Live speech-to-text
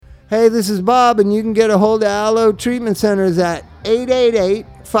Hey, this is Bob, and you can get a hold of Aloe Treatment Centers at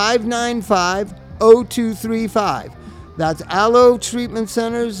 888-595-0235. That's Aloe Treatment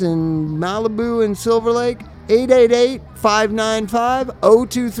Centers in Malibu and Silver Lake,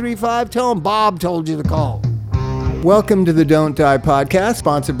 888-595-0235. Tell them Bob told you to call. Welcome to the Don't Die podcast,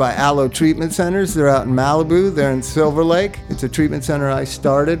 sponsored by Aloe Treatment Centers. They're out in Malibu. They're in Silver Lake. It's a treatment center I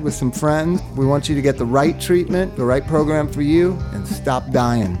started with some friends. We want you to get the right treatment, the right program for you, and stop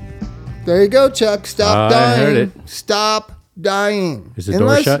dying. There you go, Chuck. Stop dying. I heard it. Stop dying. Is the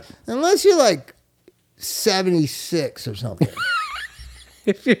door shut? Unless you're like 76 or something.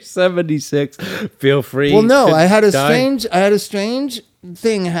 If you're 76, feel free. Well, no, to I had a die. strange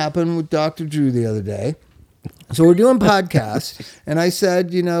thing happen with Dr. Drew the other day. So we're doing podcasts, and I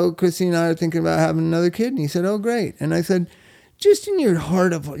said, Chrissy and I are thinking about having another kid, and he said, oh, great. And I said, just in your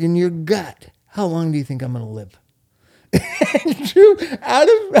heart, in your gut, how long do you think I'm going to live? And Drew, out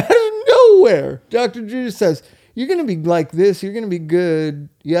of nowhere, Dr. Drew says, you're going to be like this, you're going to be good.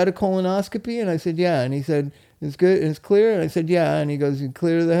 You had a colonoscopy? And I said, yeah. And he said, it's good, and it's clear? And I said, yeah. And he goes, you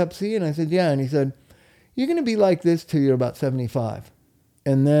clear the hep C? And I said, yeah. And he said, you're going to be like this till you're about 75.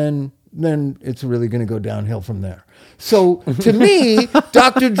 And then it's really going to go downhill from there. So to me,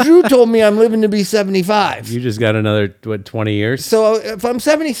 Dr. Drew told me I'm living to be 75. You just got another, 20 years? So if I'm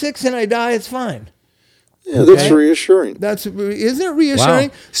 76 and I die, it's fine. Yeah, that's reassuring. Isn't it reassuring?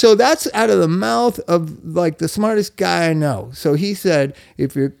 Wow. So that's out of the mouth of like the smartest guy I know. So he said,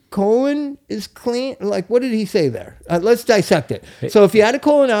 if your colon is clean, like what did he say there? Let's dissect it. So if you had a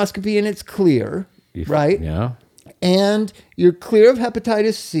colonoscopy and it's clear, right? Yeah. And you're clear of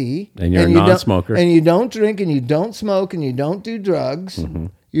hepatitis C. And you're a non-smoker. And you don't drink and you don't smoke and you don't do drugs. Mm-hmm.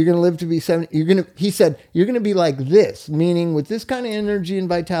 You're going to live to be 70. He said, you're going to be like this, meaning with this kind of energy and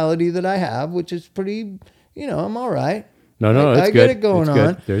vitality that I have, which is pretty, I'm all right. No, it's I good. get it going it's on.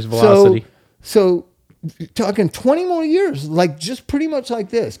 Good. There's velocity. So talking 20 more years, like just pretty much like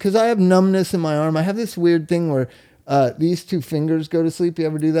this, because I have numbness in my arm. I have this weird thing where these two fingers go to sleep. You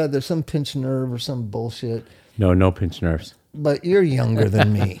ever do that? There's some pinched nerve or some bullshit. No pinched nerves. But you're younger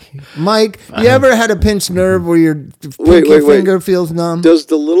than me. Mike, you ever had a pinched nerve where your pinky finger feels numb? Does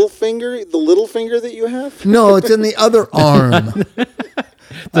the little finger that you have? No, it's in the other arm.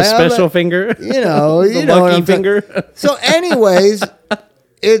 The special finger? You know lucky finger? So anyways,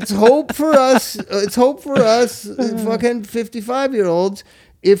 it's hope for us. It's hope for us fucking 55-year-olds.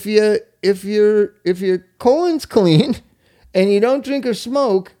 If your colon's clean and you don't drink or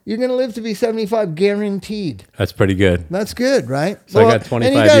smoke, you're going to live to be 75 guaranteed. That's pretty good. That's good, right? So I got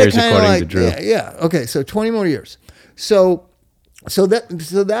 25 years according to Drew. Yeah. Okay, so 20 more years. So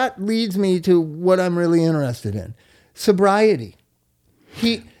that leads me to what I'm really interested in. Sobriety.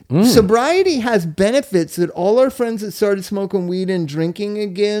 Sobriety has benefits that all our friends that started smoking weed and drinking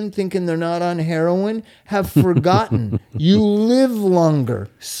again, thinking they're not on heroin, have forgotten. You live longer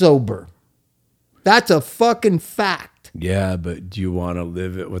sober. That's a fucking fact. Yeah, but do you want to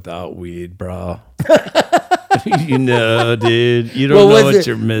live it without weed, bro? Dude. You don't know what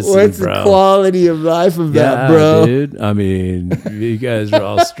you're missing, what's bro. What's the quality of life of that, bro? Dude. I mean, you guys are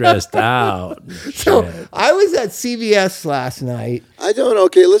all stressed out. So I was at CVS last night.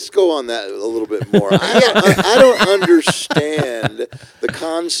 Okay, let's go on that a little bit more. I don't understand the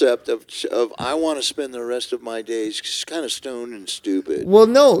concept of I want to spend the rest of my days kind of stoned and stupid. Well,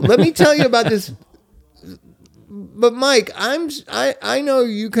 no, let me tell you about this. But Mike, I know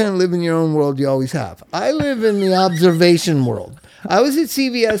you kind of live in your own world. You always have. I live in the observation world. I was at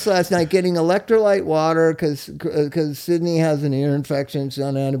CVS last night getting electrolyte water because Sydney has an ear infection. She's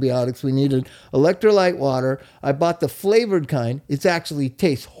on antibiotics. We needed electrolyte water. I bought the flavored kind. It actually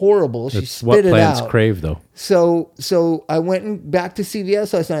tastes horrible. She spit it out. What plants crave, though. So I went back to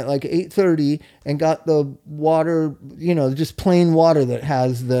CVS last night, like 8:30, and got the water, just plain water that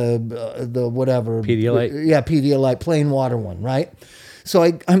has the whatever. Pedialyte? Yeah, Pedialyte, plain water one, right? So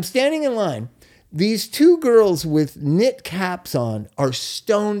I'm standing in line. These two girls with knit caps on are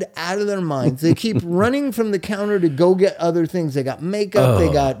stoned out of their minds. They keep running from the counter to go get other things. They got makeup.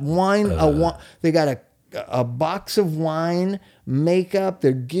 They got wine. They got a box of wine, makeup.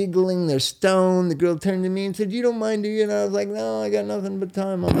 They're giggling. They're stoned. The girl turned to me and said, "You don't mind, do you?" And I was like, "No, I got nothing but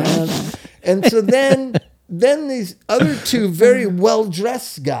time on my hands." And so then these other two very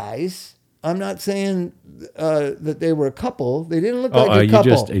well-dressed guys, I'm not saying that they were a couple. They didn't look like a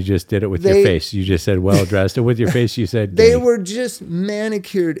couple. You just did it with your face. You just said well-dressed. And with your face, you said they were just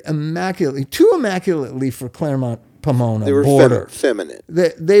manicured immaculately, too immaculately for Claremont Pomona. They were border. feminine.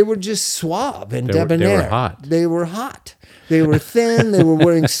 They were just suave and debonair. They were hot. They were hot. They were thin. They were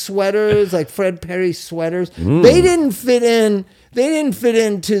wearing sweaters, like Fred Perry sweaters. They didn't fit in. They didn't fit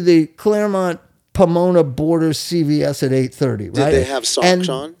into the Claremont Pomona border CVS at 8:30, right? Did they have socks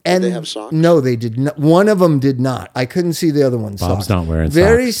on? Did they have socks? No, they did not. One of them did not. I couldn't see the other one's Bob's socks. not wearing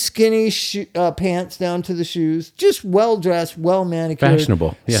Very socks. skinny pants down to the shoes. Just well-dressed, well-manicured.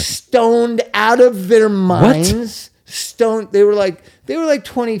 Fashionable, yes. Stoned out of their minds. Stoned. They were like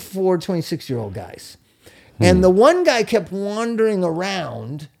 24, 26-year-old guys. And the one guy kept wandering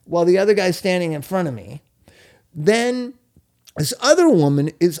around while the other guy's standing in front of me. Then this other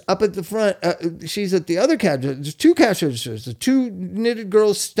woman is up at the front. She's at the other cash register. There's two cash registers. The two knitted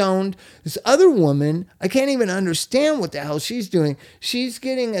girls stoned. This other woman, I can't even understand what the hell she's doing. She's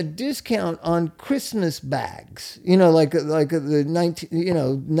getting a discount on Christmas bags. Like the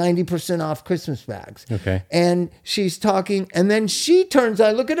 90% off Christmas bags. Okay. And she's talking, and then she turns.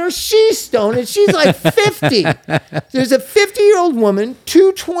 I look at her. She's stoned, and she's like 50. There's a 50-year-old woman,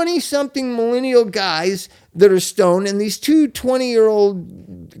 two 20-something millennial guys that are stoned, and these two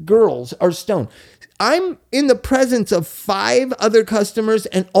 20-year-old girls are stoned. I'm in the presence of 5 other customers,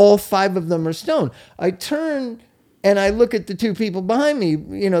 and all 5 of them are stoned. I turn and I look at the 2 people behind me.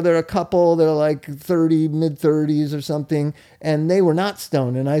 They're a couple. They're like 30, mid-30s or something, and they were not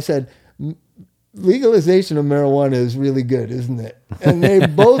stoned. And I said, legalization of marijuana is really good, isn't it? And they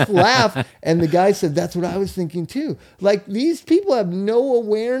both laughed. And the guy said, that's what I was thinking too. Like, these people have no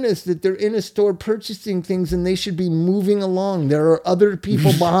awareness that they're in a store purchasing things and they should be moving along. There are other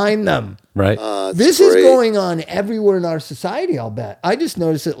people behind them. Right. This is going on everywhere in our society, I'll bet. I just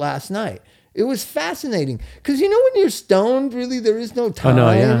noticed it last night. It was fascinating. Because when you're stoned, really, there is no time.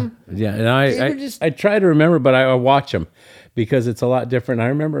 Oh, no, yeah. And I try to remember, but I watch them because it's a lot different. I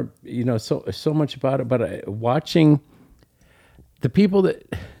remember, so much about it, but watching the people that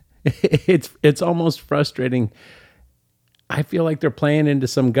it's almost frustrating. I feel like they're playing into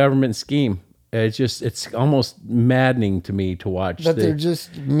some government scheme. It's almost maddening to me to watch. That they're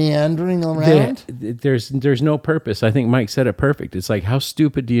just meandering around? There's no purpose. I think Mike said it perfect. It's like, how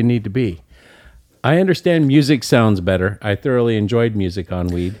stupid do you need to be? I understand music sounds better. I thoroughly enjoyed music on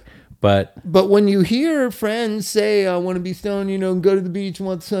weed. But when you hear friends say, I want to be stoned, go to the beach,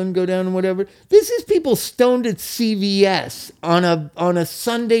 want the sun, go down and whatever. This is people stoned at CVS on a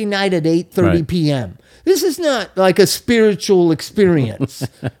Sunday night at 8:30 p.m. This is not like a spiritual experience.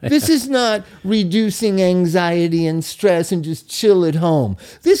 This is not reducing anxiety and stress and just chill at home.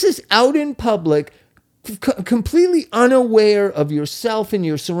 This is out in public, completely unaware of yourself and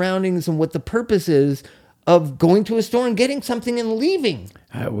your surroundings and what the purpose is of going to a store and getting something and leaving.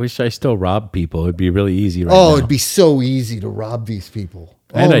 I wish I still robbed people. It'd be really easy right now. Oh, it'd be so easy to rob these people.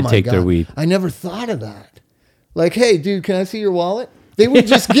 And I'd take their weed. I never thought of that. Like, hey, dude, can I see your wallet? They would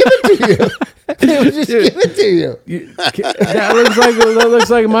just give it to you. They would just give it to you. That looks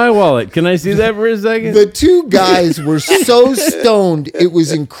like my wallet. Can I see that for a second? The 2 guys were so stoned, it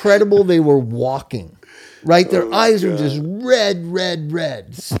was incredible. They were walking. Right? Their eyes were just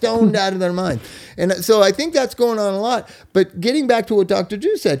red, stoned out of their mind. And so I think that's going on a lot. But getting back to what Dr.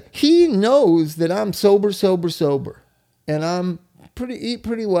 Drew said, he knows that I'm sober. And I'm eat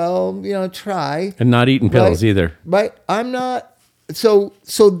pretty well, try. And not eating pills either. Right? I'm not. So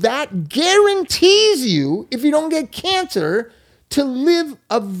that guarantees you, if you don't get cancer, to live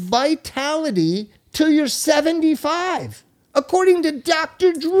a vitality till you're 75, according to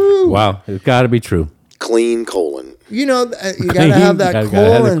Dr. Drew. Wow. It's got to be true. Clean colon. You got to have that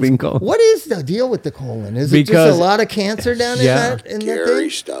colon. Have clean colon. What is the deal with the colon? Is it just a lot of cancer down in that Scary thing?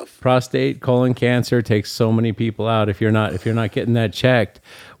 stuff. Prostate, colon cancer takes so many people out. If you're not getting that checked,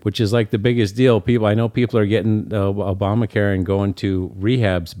 which is like the biggest deal. I know people are getting Obamacare and going to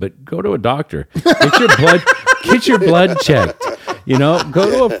rehabs, but go to a doctor. Get your blood checked. Go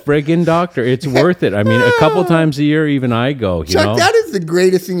to a friggin' doctor. It's worth it. I mean, a couple times a year, even I go. Chuck, that is the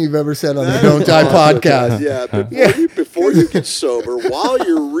greatest thing you've ever said on the Don't Die podcast. Yeah, before you get sober, while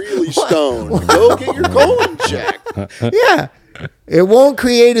you're really stoned, go get your colon checked. Yeah. It won't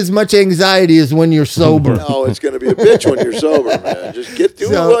create as much anxiety as when you're sober. No, it's going to be a bitch when you're sober, man. Just get through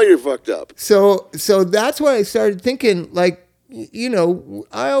it while you're fucked up. So that's why I started thinking, like, I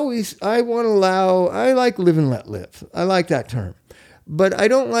like live and let live. I like that term. But I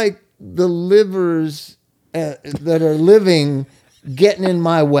don't like the livers that are living getting in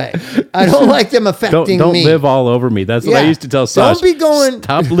my way. I don't like them affecting don't me. Don't live all over me. That's what I used to tell Sasha. Don't be going.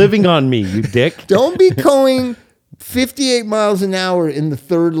 Stop living on me, you dick. Don't be going 58 miles an hour in the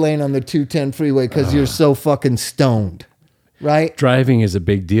 3rd lane on the 210 freeway because you're so fucking stoned. right? Driving is a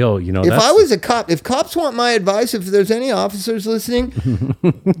big deal. You know, if I was a cop, if cops want my advice, if there's any officers listening,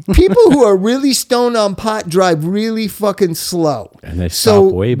 people who are really stoned on pot drive really fucking slow. And they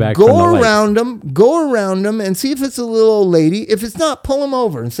stop way back from the lights. Go around them and see if it's a little old lady. If it's not, pull them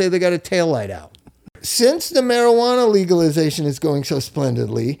over and say they got a taillight out. Since the marijuana legalization is going so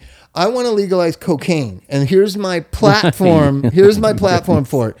splendidly, I want to legalize cocaine. And here's my platform. Here's my platform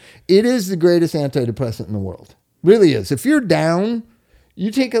for it. It is the greatest antidepressant in the world. Really is. If you're down,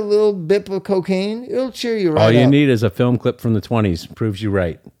 you take a little bit of cocaine, it'll cheer you right up. All you need is a film clip from the 20s. Proves you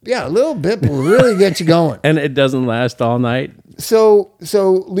right. Yeah, a little bit will really get you going. And it doesn't last all night. So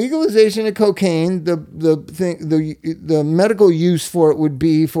legalization of cocaine, the medical use for it would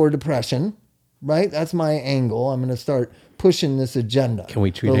be for depression, right? That's my angle. I'm going to start pushing this agenda. Can we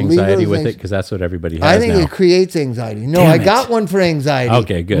treat anxiety with it? Because that's what everybody has now. I think it creates anxiety. No, I got one for anxiety.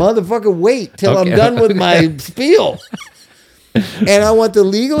 Okay, good. Motherfucker, wait till I'm done with my spiel. And I want the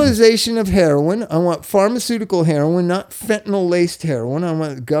legalization of heroin. I want pharmaceutical heroin, not fentanyl-laced heroin. I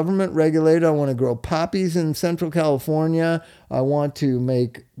want government regulated. I want to grow poppies in Central California. I want to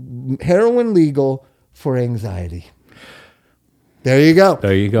make heroin legal for anxiety. There you go.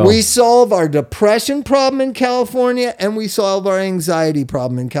 There you go. We solve our depression problem in California and we solve our anxiety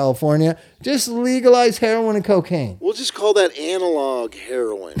problem in California. Just legalize heroin and cocaine. We'll just call that analog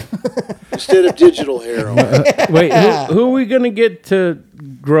heroin instead of digital heroin. Wait, who are we going to get to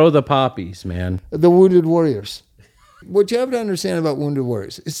grow the poppies, man? The Wounded Warriors. What you have to understand about Wounded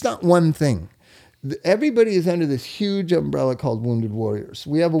Warriors, it's not one thing. Everybody is under this huge umbrella called Wounded Warriors.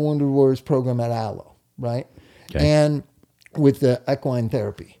 We have a Wounded Warriors program at Aloe, right? Okay. And with the equine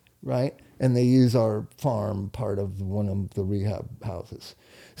therapy, right? And they use our farm, part of one of the rehab houses.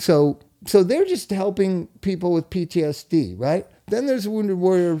 So they're just helping people with PTSD, right? Then there's a Wounded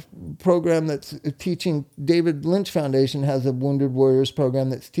Warrior program that's teaching. David Lynch Foundation has a Wounded Warriors program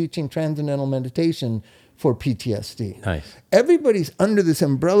that's teaching transcendental meditation for PTSD. Nice. Everybody's under this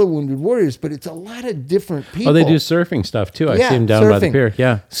umbrella Wounded Warriors, but it's a lot of different people. Oh, they do surfing stuff too. I see them down by the pier.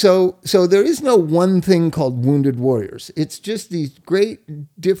 Yeah. So there is no one thing called Wounded Warriors. It's just these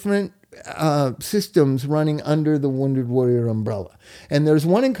great different systems running under the Wounded Warrior umbrella. And there's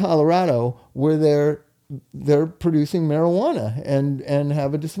one in Colorado where they're producing marijuana and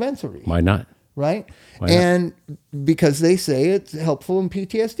have a dispensary. Why not? Right? And because they say it's helpful in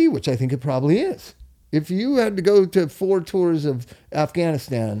PTSD, which I think it probably is. If you had to go to 4 tours of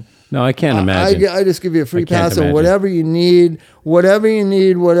Afghanistan, no, I can't imagine. I just give you a free pass of whatever you need, whatever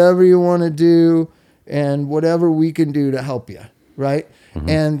you want to do, and whatever we can do to help you, right? Mm-hmm.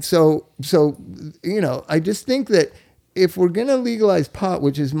 And so I just think that if we're going to legalize pot,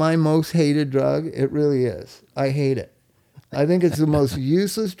 which is my most hated drug, it really is. I hate it. I think it's the most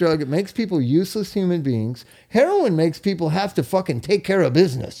useless drug. It makes people useless human beings. Heroin makes people have to fucking take care of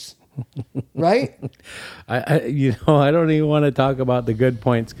business. Right? I don't even want to talk about the good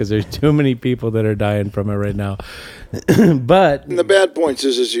points because there's too many people that are dying from it right now. But and the bad points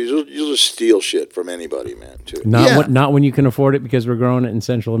is you'll just steal shit from anybody, man. Too. Not when you can afford it because we're growing it in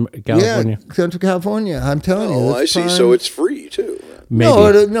Central California. Yeah, Central California. I'm telling you. Oh, I see. So it's free too. Maybe.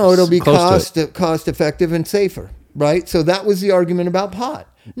 It'll be cost effective and safer. Right? So that was the argument about pot.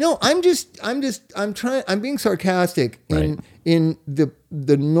 No, I'm being sarcastic in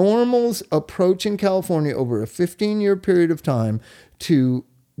the normals approach in California over a 15-year period of time to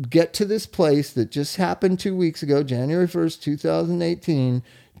get to this place that just happened 2 weeks ago, January 1st, 2018,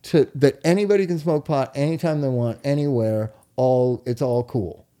 that anybody can smoke pot anytime they want, anywhere, it's all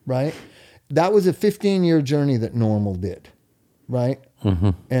cool, right? That was a 15-year journey that NORML did, right? Mm-hmm.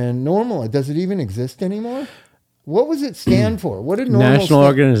 And NORML, does it even exist anymore? What was it stand for? What did NORML National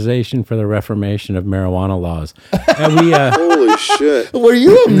Organization for the Reformation of Marijuana Laws. And we, holy shit! Were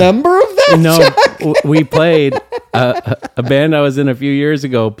you a member of that? No, we played a band I was in a few years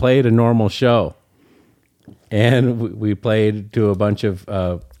ago played a NORML show, and we played to a bunch of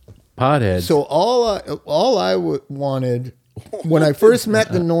potheads. So all I wanted when I first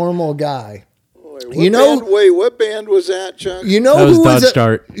met the NORML guy. What band was that, Chuck? You know that was who Dodge was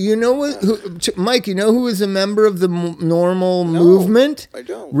Start. You know Mike? You know who was a member of the NORML movement? I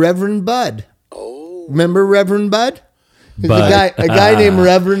don't. Reverend Bud. Oh, remember Reverend Bud? Bud. A guy named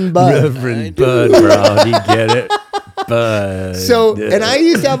Reverend Bud. Reverend Bud, bro. You get it? Bud. So, and I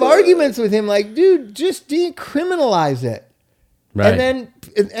used to have arguments with him, like, dude, just decriminalize it. Right.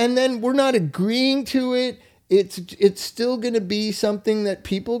 And then we're not agreeing to it. It's still going to be something that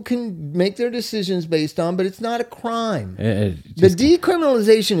people can make their decisions based on, but it's not a crime. The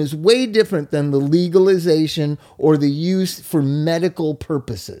decriminalization is way different than the legalization or the use for medical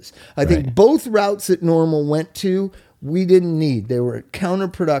purposes. I think both routes that NORML went to we didn't need. They were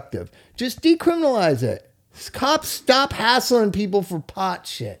counterproductive. Just decriminalize it. Cops stop hassling people for pot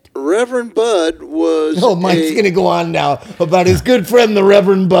shit. Reverend Bud was. Oh, Mike's going to go on now about his good friend, the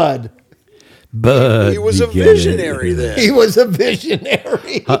Reverend Bud. But he was a visionary then. He was a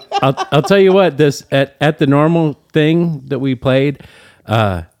visionary. I'll tell you what, this at the normal thing that we played,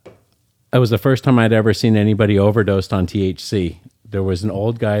 it was the first time I'd ever seen anybody overdosed on THC. There was an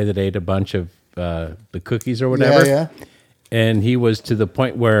old guy that ate a bunch of the cookies or whatever. Yeah. And he was to the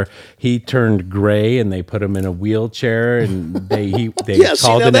point where he turned gray, and they put him in a wheelchair, and they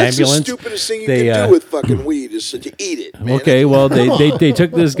called an ambulance. That's the stupidest thing you can do with fucking weed is to eat it, man. Okay, well, they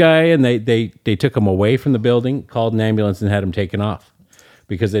took this guy, and they took him away from the building, called an ambulance, and had him taken off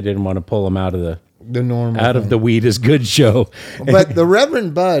because they didn't want to pull him out of the normal of the weed is good show. But the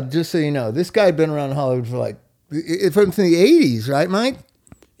Reverend Bud, just so you know, this guy had been around Hollywood for from the 80s, right, Mike?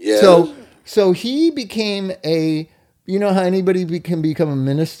 Yeah. So he became you know how anybody can become a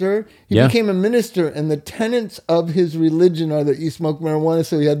minister? He became a minister, and the tenets of his religion are that you smoke marijuana,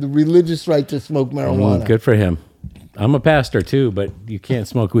 so he had the religious right to smoke marijuana. Good for him. I'm a pastor too, but you can't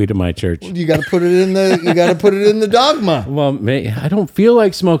smoke weed at my church. You got to put it in the dogma. Well, I don't feel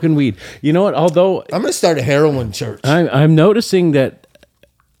like smoking weed. You know what? Although I'm going to start a heroin church. I'm noticing that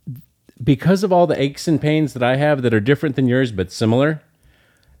because of all the aches and pains that I have that are different than yours but similar,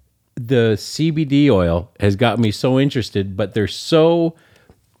 the CBD oil has got me so interested, but there's so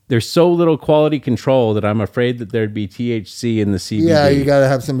little quality control that I'm afraid that there'd be THC in the CBD. Yeah, you got to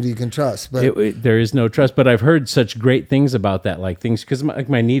have somebody you can trust. But there is no trust. But I've heard such great things about that, like things because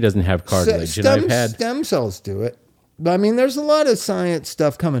my knee doesn't have cartilage, stem cells do it. I mean, there's a lot of science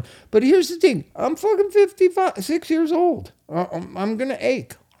stuff coming. But here's the thing: I'm fucking 6 years old. I'm gonna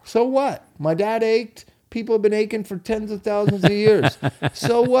ache. So what? My dad ached. People have been aching for tens of thousands of years.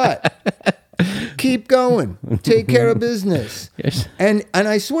 So what? Keep going. Take care of business. Yes. And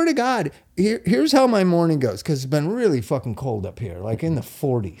I swear to God, here's how my morning goes, because it's been really fucking cold up here, like in the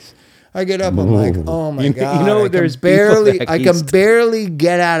 40s. I get up, I'm like, oh my God. You know, I can barely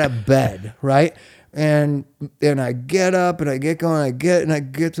get out of bed, right? And I get up and I get going, I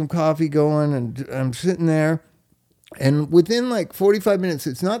get some coffee going, and I'm sitting there. And within like 45 minutes,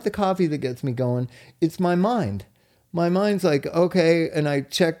 it's not the coffee that gets me going, it's my mind. My mind's like, okay, and I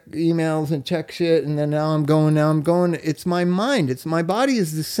check emails and check shit, and then now I'm going. It's my mind. It's my body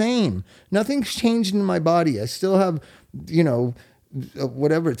is the same. Nothing's changed in my body. I still have,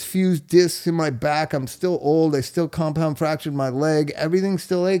 whatever, it's fused discs in my back. I'm still old. I still compound fractured my leg. Everything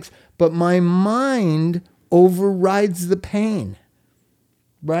still aches. But my mind overrides the pain,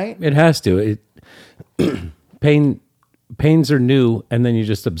 right? It has to. Pains are new, and then you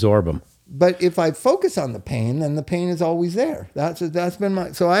just absorb them. But if I focus on the pain, then the pain is always there. That's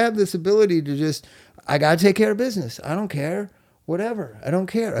been so I have this ability to I got to take care of business. I don't care. Whatever. I don't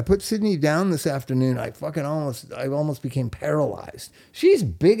care. I put Sydney down this afternoon. I almost became paralyzed. She's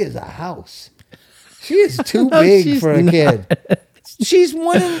big as a house. She is too big for a kid. She's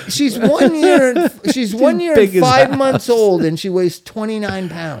 1 year. She's 1 year and 5 months old, and she weighs 29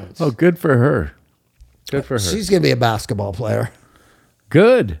 pounds. Oh, good for her. Good for her. She's gonna be a basketball player.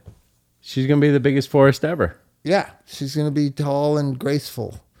 Good. She's gonna be the biggest Forrest ever. Yeah, she's gonna be tall and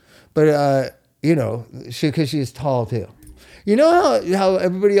graceful, but because she is tall too. You know how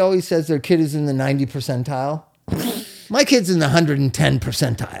everybody always says their kid is in the 90 percentile? My kid's in the 110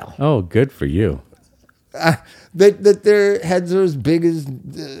 percentile. Oh, good for you. That their heads are as bigger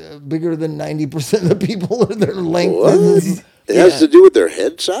than 90% of the people, or their length. What? It has to do with their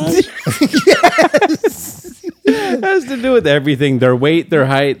head size? Yes. It has to do with everything. Their weight, their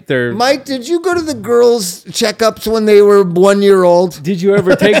height, their... Mike, did you go to the girls' checkups when they were 1 year old? Did you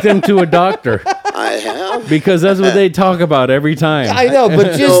ever take them to a doctor? I have. Because that's what they talk about every time. I know,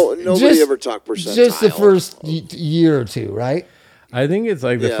 but nobody ever talked percentile. Just the first year or two, right? I think it's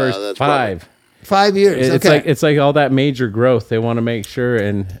like the first 5. 5 years. It's like all that major growth. They want to make sure.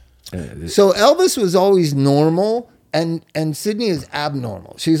 And so Elvis was always normal. And Sydney is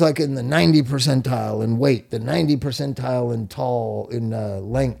abnormal. She's like in the 90 percentile in weight, the 90 percentile in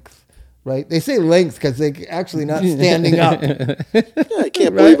length, right? They say length because they're actually not standing up. Yeah, I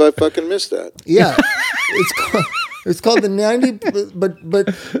can't believe I fucking missed that. Yeah, it's called the 90, but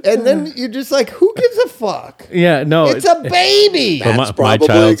and then you're just like, who gives a fuck? Yeah, no, it's a baby. That's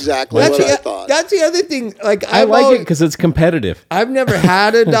probably exactly what I thought. That's the other thing. Like I like it because it's competitive. I've never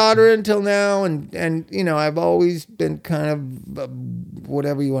had a daughter until now, and I've always been kind of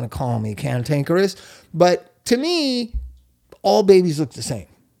whatever you want to call me, cantankerous. But to me, all babies look the same.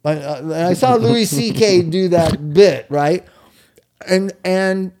 I saw Louis C.K. do that bit, right? But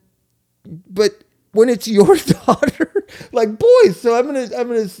when it's your daughter, Like boys. So I'm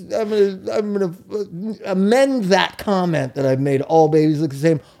gonna amend that comment that I've made. All babies look the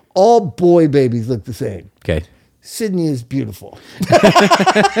same. All boy babies look the same. Okay. Sydney is beautiful.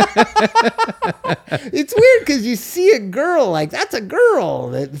 It's weird because you see a girl, like that's a girl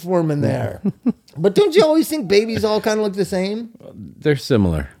that's forming there. But don't you always think babies all kind of look the same? They're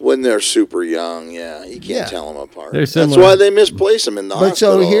similar. When they're super young, yeah. You can't tell them apart. They're similar. That's why they misplace them in the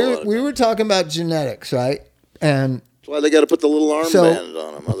hospital. But so here, we were talking about genetics, right? And that's why they got to put the little armband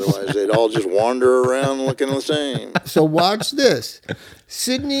on them. Otherwise, they'd all just wander around looking the same. So watch this.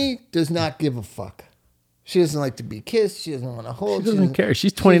 Sydney does not give a fuck. She doesn't like to be kissed. She doesn't want to hold. She doesn't care.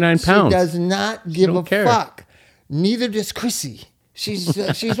 She's 29 pounds. She does not give a fuck. Neither does Chrissy. She's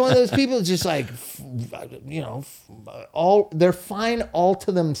one of those people just like, they're fine all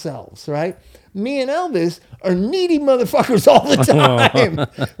to themselves, right? Me and Elvis are needy motherfuckers all the time.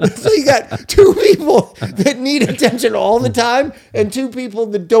 So you got two people that need attention all the time and two people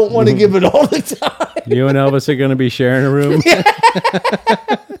that don't want to give it all the time. You and Elvis are going to be sharing a room?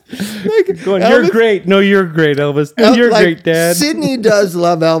 Going, Elvis, you're great. No, you're great, Elvis. You're great, Dad. Sydney does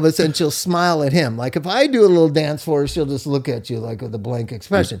love Elvis, and she'll smile at him. Like if I do a little dance for her, she'll just look at you like with a blank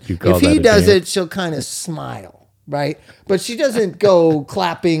expression. If he does it, she'll kind of smile, right? But she doesn't go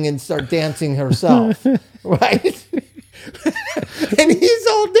clapping and start dancing herself, right? And he's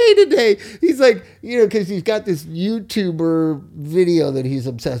all day today. He's like, because he's got this YouTuber video that he's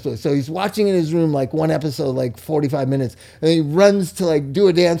obsessed with. So he's watching in his room like one episode, like 45 minutes. And he runs to like do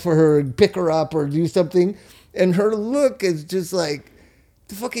a dance for her and pick her up or do something. And her look is just like,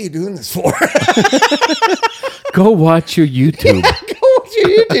 the fuck are you doing this for? Go watch your YouTube. Yeah, go watch your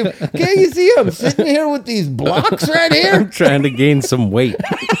YouTube. Can't you see I'm sitting here with these blocks right here? I'm trying to gain some weight.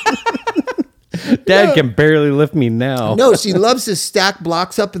 Dad can barely lift me now. No, she loves to stack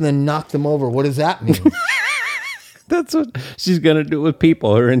blocks up and then knock them over. What does that mean? That's what she's going to do with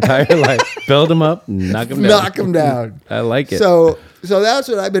people her entire life. Build them up, knock them down. Knock them down. I like it. So that's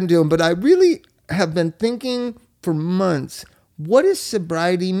what I've been doing. But I really have been thinking for months, what does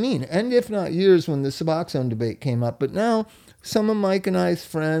sobriety mean? And if not years when the Suboxone debate came up. But now some of Mike and I's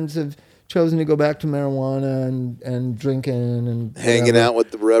friends have chosen to go back to marijuana and drinking and hanging out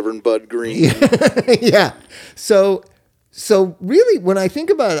with the Reverend Bud Green. Yeah. So really, when I think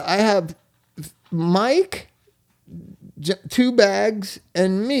about it, I have Mike, 2 bags,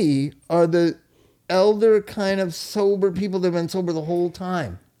 and me are the elder kind of sober people that have been sober the whole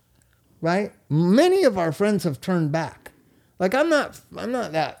time, right? Many of our friends have turned back. Like I'm not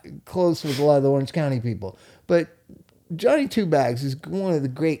that close with a lot of the Orange County people, but Johnny 2 Bags is one of the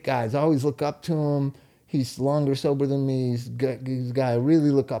great guys. I always look up to him. He's longer sober than me. He's a guy I really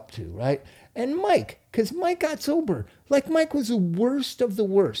look up to, right? And Mike, because Mike got sober. Like Mike was the worst of the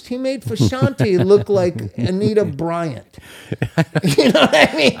worst. He made Fashanti look like Anita Bryant. You know what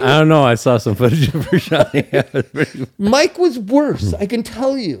I mean? I don't know. I saw some footage of Fashanti. Mike was worse, I can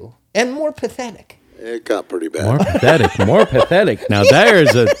tell you, and more pathetic. It got pretty bad. More pathetic. Now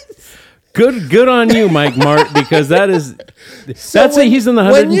there's a... Good on you, Mike Mart, because he's in the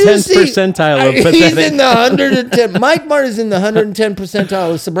 110th percentile of pathetic. He's in the 110. Mike Mart is in the 110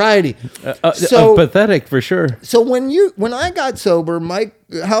 percentile of sobriety. Pathetic for sure. So when I got sober, Mike,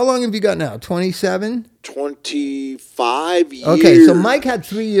 how long have you got now? 27? 25 years. Okay, so Mike had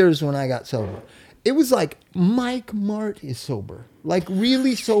 3 years when I got sober. It was like Mike Mart is sober, like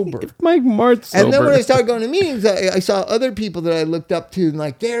really sober. Mike Mart's sober. And then when I started going to meetings, I saw other people that I looked up to, and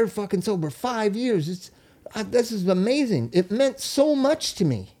like they're fucking sober 5 years. This is amazing. It meant so much to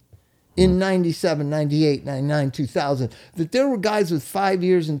me in 97, 98, 99, 2000 that there were guys with 5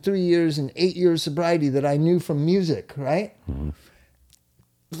 years and 3 years and 8 years sobriety that I knew from music, right? Mm-hmm.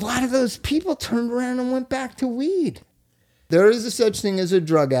 A lot of those people turned around and went back to weed. There is a such thing as a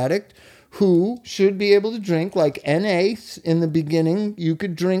drug addict who should be able to drink, like NA in the beginning. You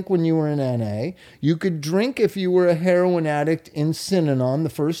could drink when you were in NA. You could drink if you were a heroin addict in Synanon, the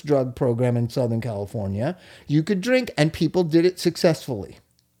first drug program in Southern California. You could drink, and people did it successfully,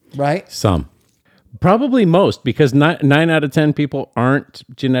 right? Some. Probably most, because 9 out of 10 people aren't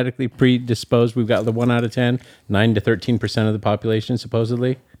genetically predisposed. We've got the 1 out of 10, 9 to 13% of the population,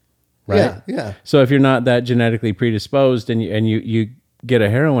 supposedly, right? Yeah. So if you're not that genetically predisposed and you get a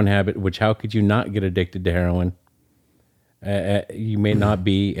heroin habit, which how could you not get addicted to heroin? You may not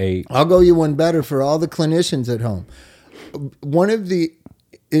be a... I'll go you one better for all the clinicians at home. One of the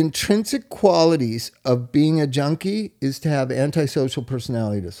intrinsic qualities of being a junkie is to have antisocial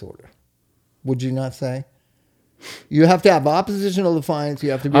personality disorder. Would you not say? You have to have oppositional defiance.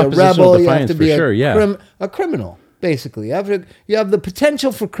 You have to be a rebel. You have to be a criminal, basically. You have the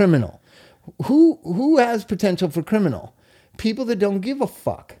potential for criminal. Who has potential for criminal? People that don't give a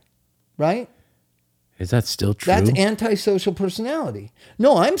fuck, right? Is that still true? That's antisocial personality.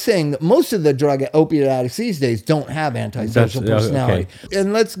 No, I'm saying that most of the opiate addicts these days don't have antisocial personality. Okay.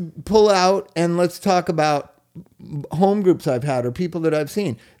 And let's pull out and let's talk about home groups I've had or people that I've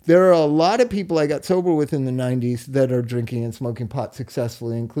seen. There are a lot of people I got sober with in the 90s that are drinking and smoking pot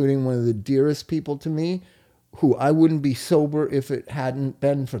successfully, including one of the dearest people to me who I wouldn't be sober if it hadn't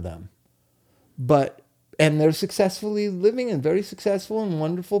been for them. And they're successfully living and very successful and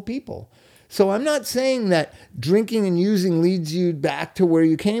wonderful people. So I'm not saying that drinking and using leads you back to where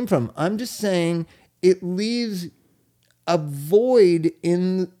you came from. I'm just saying it leaves a void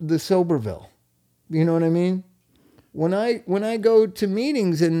in the Soberville. You know what I mean? When I go to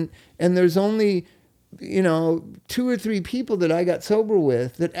meetings and there's only, 2 or 3 people that I got sober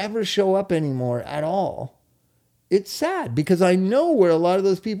with that ever show up anymore at all, it's sad because I know where a lot of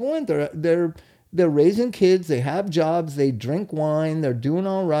those people went. They're raising kids, they have jobs, they drink wine, they're doing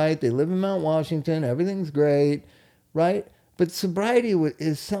all right, they live in Mount Washington, everything's great, right? But sobriety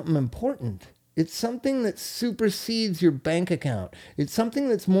is something important. It's something that supersedes your bank account. It's something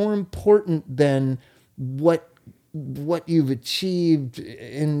that's more important than what you've achieved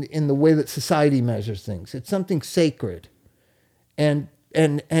in the way that society measures things. It's something sacred. And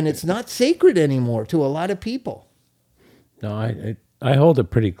it's not sacred anymore to a lot of people. No, I hold it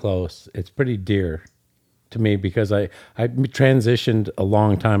pretty close. It's pretty dear to me because I transitioned a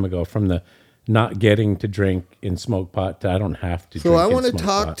long time ago from the not getting to drink and smoke pot to I don't have to drink and smoke pot. So I want to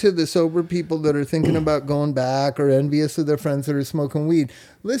talk to the sober people that are thinking about going back or envious of their friends that are smoking weed.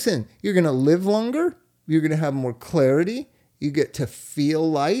 Listen, you're going to live longer. You're going to have more clarity. You get to feel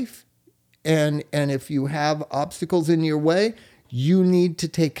life. And if you have obstacles in your way, you need to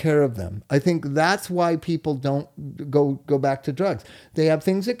take care of them. I think that's why people don't go back to drugs. They have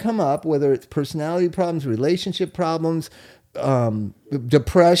things that come up, whether it's personality problems, relationship problems,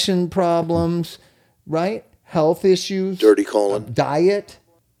 depression problems, right? Health issues. Dirty colon. Diet,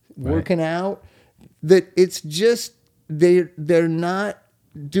 working out. That it's just, they're not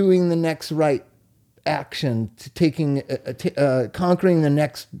doing the next right action to conquering the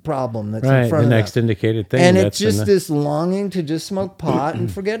next problem that's in front of them. The next indicated thing. And it's just this longing to just smoke pot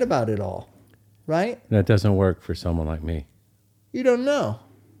and forget about it all, right? That doesn't work for someone like me. You don't know.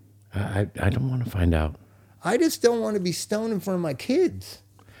 I don't want to find out. I just don't want to be stoned in front of my kids.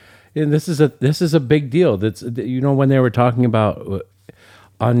 And this is a big deal. That's when they were talking about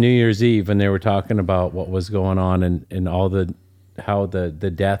on New Year's Eve, and they were talking about what was going on and all how the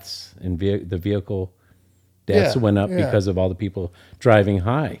deaths and the vehicle deaths went up because of all the people driving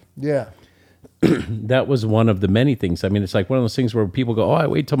high. Yeah. That was one of the many things. I mean, it's like one of those things where people go, I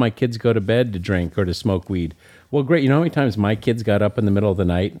wait till my kids go to bed to drink or to smoke weed. Well, great. You know how many times my kids got up in the middle of the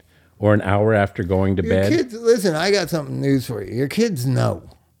night or an hour after going to bed? Kids, listen, I got something news for you. Your kids know.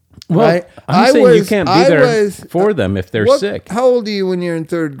 Well, right? I'm saying you can't be there for them if they're sick. How old are you when you're in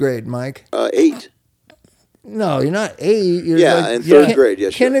 3rd grade, Mike? 8. No, you're not 8. You're in 3rd grade,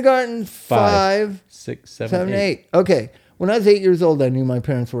 yes. Kindergarten, 5, 6, 7, 8. Okay. When I was 8 years old, I knew my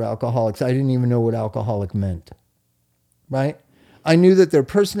parents were alcoholics. I didn't even know what alcoholic meant. Right? I knew that their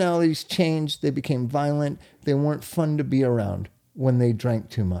personalities changed. They became violent. They weren't fun to be around when they drank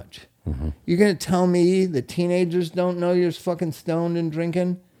too much. Mm-hmm. You're going to tell me that teenagers don't know you're fucking stoned and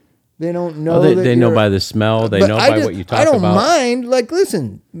drinking? They don't know. They know by the smell. They know by what you talk about. I don't mind. Like,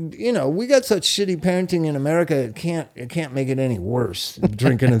 listen, we got such shitty parenting in America. It can't make it any worse.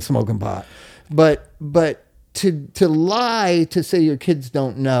 Drinking and smoking pot, but to lie to say your kids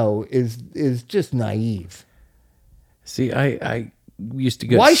don't know is just naive. See, I used to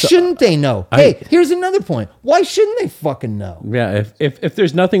get. Why shouldn't they know? Hey, here's another point. Why shouldn't they fucking know? Yeah, if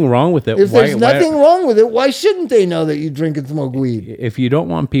there's nothing wrong with it, wrong with it, why shouldn't they know that you drink and smoke weed? If you don't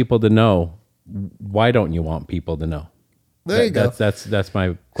want people to know, why don't you want people to know? There you go. That's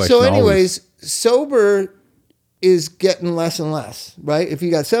my question. So, anyways, sober is getting less and less, right? If you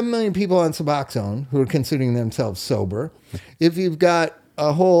got 7 million people on Suboxone who are considering themselves sober, if you've got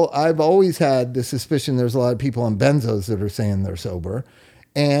I've always had the suspicion there's a lot of people on benzos that are saying they're sober,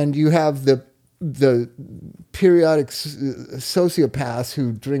 and you have the periodic sociopaths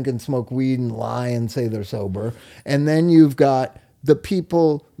who drink and smoke weed and lie and say they're sober, and then you've got the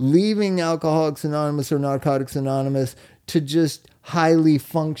people leaving Alcoholics Anonymous or Narcotics Anonymous to just highly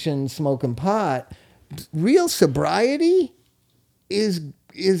function smoking pot. Real sobriety is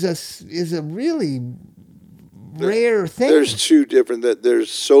a really rare thing. There's two different. There's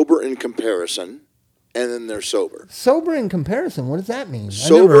sober in comparison, and then there's sober. Sober in comparison. What does that mean?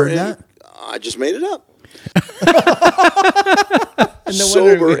 Sober. I just made it up.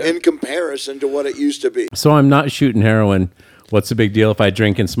 Sober in comparison to what it used to be. So I'm not shooting heroin. What's the big deal if I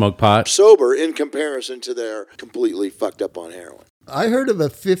drink and smoke pot? Sober in comparison to their completely fucked up on heroin. I heard of a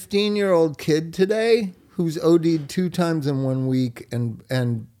 15-year-old kid today who's OD'd 2 times in 1 week and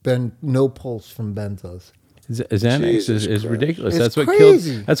been no pulse from benzos. Xanax is ridiculous. It's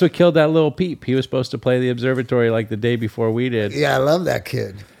crazy. That's what killed that little Peep. He was supposed to play the observatory like the day before we did. Yeah, I love that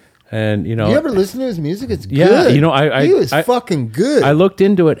kid. And you ever listen to his music? It's good. Yeah, he was fucking good. I looked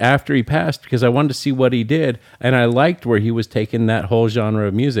into it after he passed because I wanted to see what he did, and I liked where he was taking that whole genre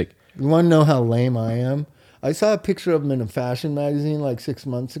of music. You want to know how lame I am? I saw a picture of him in a fashion magazine like 6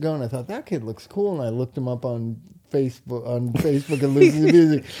 months ago, and I thought that kid looks cool. And I looked him up on Facebook and listened to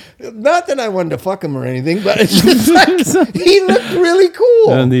music. Not that I wanted to fuck him or anything, but it's just like he looked really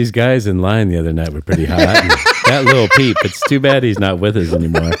cool. And these guys in line the other night were pretty hot. That little Peep. It's too bad he's not with us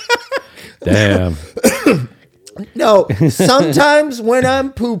anymore. Damn. No, sometimes when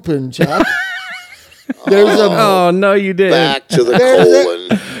I'm pooping, Chuck, there's a... Oh, no, you didn't. Back to the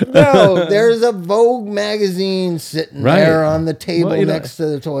colon. No, there's a Vogue magazine sitting there on the table next to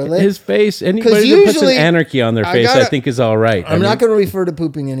the toilet. His face, anybody that puts an anarchy on their face, I think is all right. I'm not going to refer to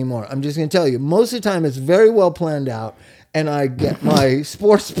pooping anymore. I'm just going to tell you, most of the time it's very well planned out. And I get my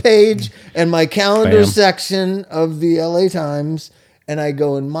sports page and my calendar section of the LA Times, and I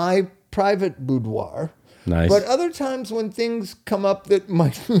go in my private boudoir. Nice. But other times when things come up that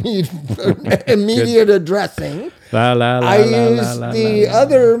might need immediate addressing, I use the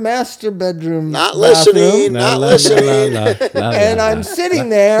other master bedroom. Not listening. And I'm sitting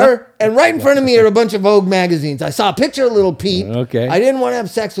there, and right in front of me are a bunch of Vogue magazines. I saw a picture of Little Peep. Okay. I didn't want to have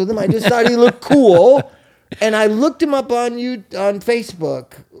sex with him. I just thought he looked cool. And I looked him up on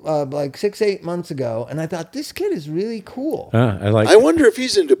Facebook like 6-8 months ago, and I thought this kid is really cool. I wonder if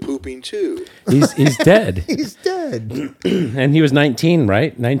he's into pooping too. He's dead. He's dead. And he was 19,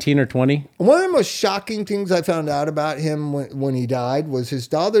 right? 19 or 20. One of the most shocking things I found out about him when he died was his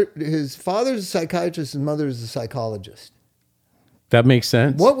father's a psychiatrist, his mother is a psychologist. That makes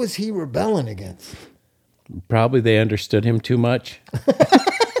sense. What was he rebelling against? Probably they understood him too much.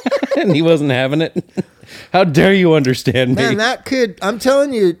 And he wasn't having it. How dare you understand me? Man, that kid, I'm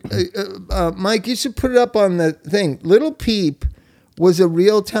telling you, Mike, you should put it up on the thing. Little Peep was a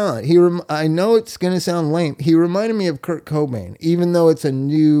real talent. I know it's going to sound lame. He reminded me of Kurt Cobain, even though it's a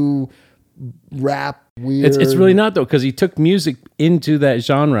new rap, weird. It's really not, though, because he took music into that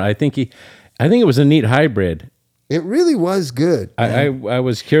genre. I think it was a neat hybrid. It really was good. I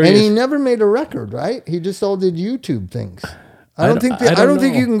was curious. And he never made a record, right? He just all did YouTube things. I don't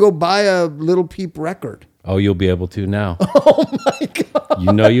think you can go buy a Little Peep record. Oh, you'll be able to now. Oh my God.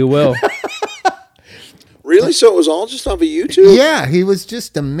 You know you will. Really? So it was all just off of YouTube? Yeah, he was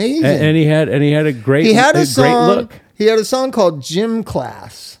just amazing. And he had a great great look. He had a song called Gym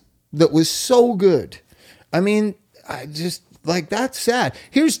Class that was so good. I mean, I just like that's sad.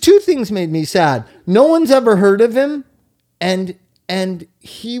 Here's 2 things made me sad. No one's ever heard of him, and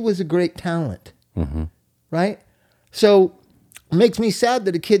he was a great talent. Mm-hmm. Right? So it makes me sad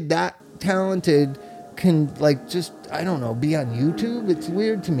that a kid that talented can I don't know, be on YouTube. It's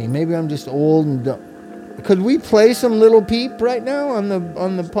weird to me. Maybe I'm just old and dumb. Could we play some Little Peep right now on the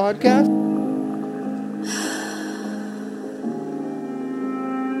podcast?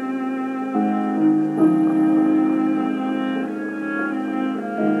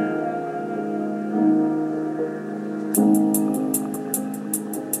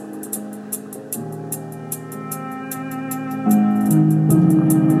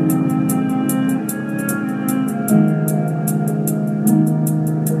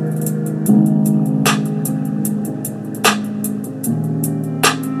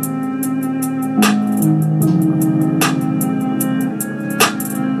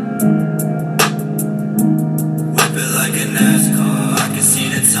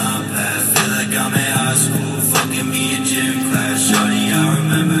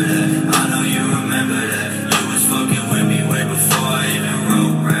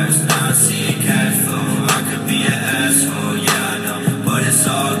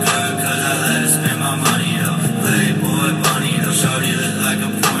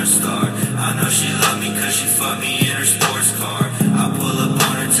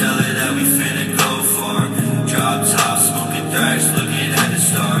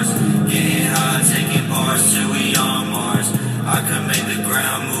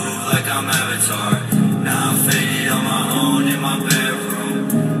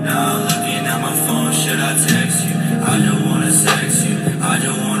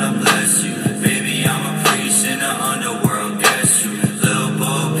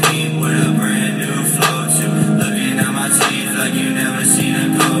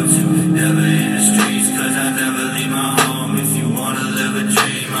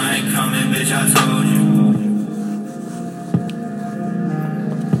 bitch, I told you.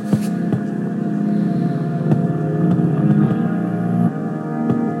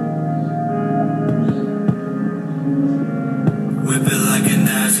 Whip it like a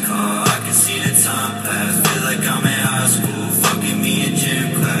NASCAR, I can see the time pass. Feel like I'm in high school, fucking me in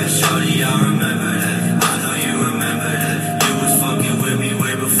gym class. Shorty, I remember that, I know you remember that. You was fucking with me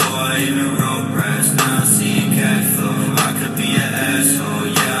way before I even wrote brass. Now I'm seeing cash flow, I could be an asshole,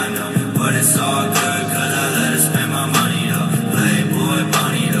 yeah I know. But it's all good, cause I let her spend my money though. Playboy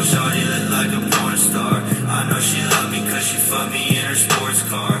bunny though, shorty look like a porn star. I know she love me cause she fucked me in her sports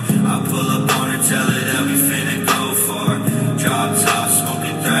car. I pull up on her, tell her that we finna go far. Drop top,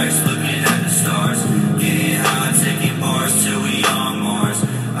 smoking thrash, looking at the stars. Getting high, taking bars till we on Mars.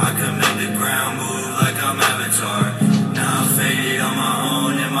 I could make the ground move like I'm Avatar. Now I'm faded on my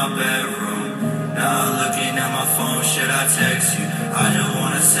own in my bedroom. Now looking at my phone, should I text you? I don't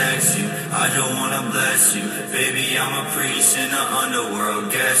wanna sex you, I don't wanna bless you. Baby, I'm a priest in the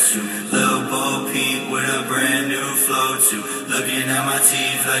underworld, guess you. Lil' Bo Peep with a brand new flow too. Looking at my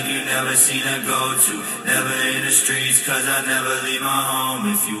teeth like you never seen a go-to. Never in the streets cause I never leave my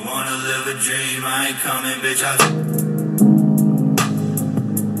home. If you wanna live a dream, I ain't coming, bitch,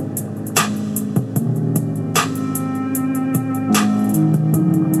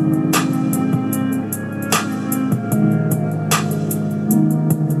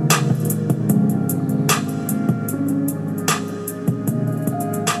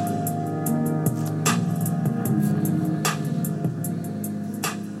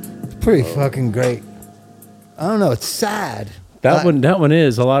 Pretty fucking great. I don't know. It's sad. That one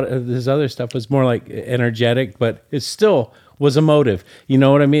is. A lot of his other stuff was more like energetic, but it still was emotive. You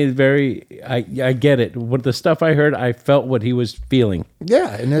know what I mean? I get it. What the stuff I heard, I felt what he was feeling.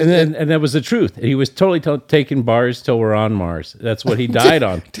 Yeah, and that was the truth. He was totally taking bars till we're on Mars. That's what he died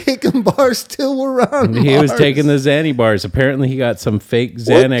on. Taking bars till we're on Mars. He was taking the Xanny bars. Apparently, he got some fake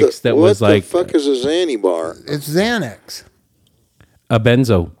Xanax what the fuck is a Xanny bar? It's Xanax. A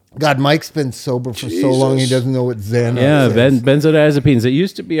benzo. God, Mike's been sober for so long he doesn't know what Xanax is. Yeah, benzodiazepines. It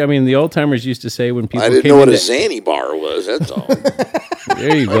used to be, I mean, the old timers used to say when people I didn't know what a Xanny bar was, that's all.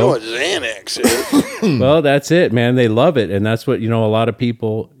 There you go. I know what Xanax is. Well, that's it, man. They love it. And that's what, a lot of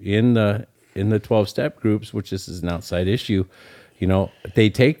people in the 12-step groups, which this is an outside issue, they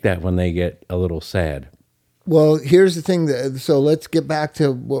take that when they get a little sad. Well, here's the thing. So let's get back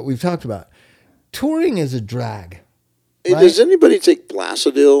to what we've talked about. Touring is a drag. Hey, does anybody take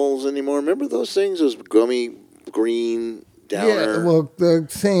Placidils anymore? Remember those things? Those gummy green downer? Yeah, well, the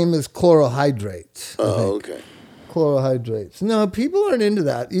same as chlorohydrates. Oh, okay. Chlorohydrates. No, people aren't into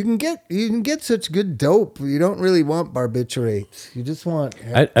that. You can get such good dope. You don't really want barbiturates. You just want.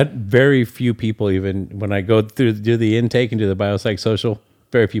 I very few people, even when I go through do the intake and do the biopsychosocial,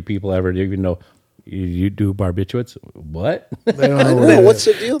 very few people ever even know. You do barbiturates? What? They don't I don't know what's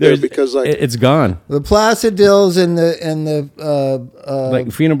the deal there because it's gone. The Placidils and the like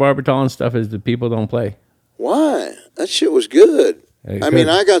phenobarbital and stuff is the people don't play. Why? That shit was good. I mean,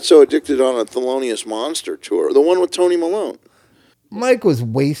 I got so addicted on a Thelonious Monster tour, the one with Tony Malone. Mike was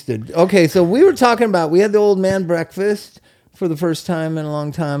wasted. Okay, so we were talking about, we had the old man breakfast for the first time in a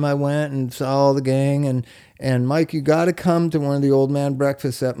long time. I went and saw all the gang, and Mike, you got to come to one of the old man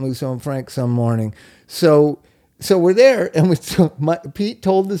breakfasts at Musso and Frank some morning. So we're there, and Pete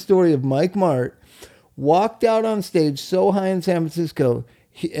told the story of Mike Mart walked out on stage so high in San Francisco,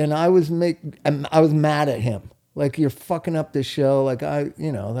 and I was mad at him. Like, you're fucking up the show. Like,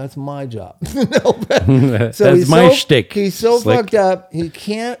 that's my job. That's my shtick. He's so fucked up. He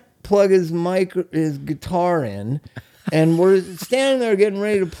can't plug his guitar in. And we're standing there getting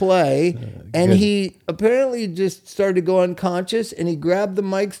ready to play. And he apparently just started to go unconscious. And he grabbed the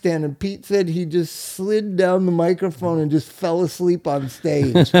mic stand. And Pete said he just slid down the microphone and just fell asleep on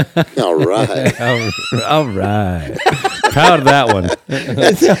stage. All right. All right. Proud of that one.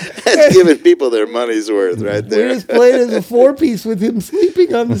 That's giving people their money's worth right there. We just played as a 4-piece with him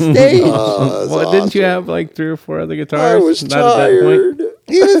sleeping on the stage. Awesome. Didn't you have like 3 or 4 other guitars? I was tired.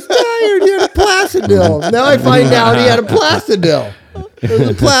 He was tired. He had a Placidil. Now I find out he had a Placidil. It was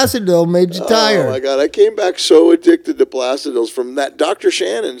a Placidil made you tired. Oh my God! I came back so addicted to Placidils from that Dr.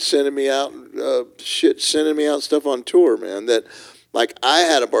 Shannon sending me out stuff on tour, man. That like I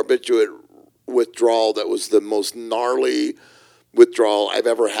had a barbiturate withdrawal that was the most gnarly withdrawal I've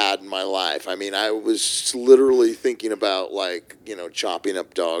ever had in my life. I mean, I was literally thinking about chopping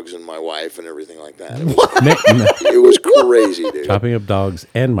up dogs and my wife and everything like that. It was crazy, dude. Chopping up dogs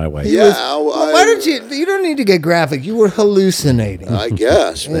and my wife. Yeah. Why don't you don't need to get graphic. You were hallucinating. I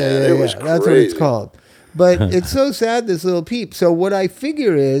guess, man. It was crazy. That's what it's called. But it's so sad, this little peep. So what I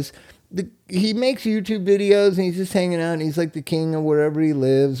figure is he makes YouTube videos and he's just hanging out and he's like the king of wherever he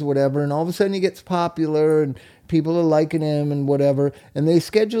lives, whatever. And all of a sudden he gets popular and people are liking him and whatever. And they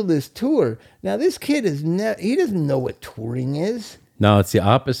schedule this tour. Now this kid he doesn't know what touring is. No, it's the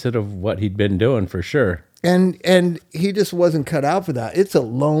opposite of what he'd been doing for sure. And he just wasn't cut out for that. It's a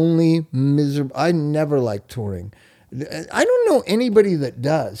lonely, miserable. I never liked touring. I don't know anybody that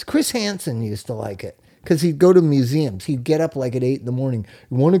does. Chris Hansen used to like it because he'd go to museums. He'd get up like at 8 a.m. You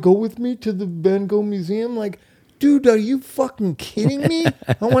want to go with me to the Van Gogh Museum? Like, dude, are you fucking kidding me?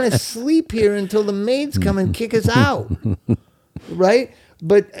 I want to sleep here until the maids come and kick us out. Right?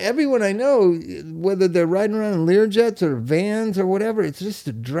 But everyone I know, whether they're riding around in Learjets or vans or whatever, it's just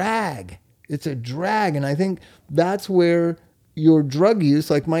a drag. It's a drag. And I think that's where your drug use,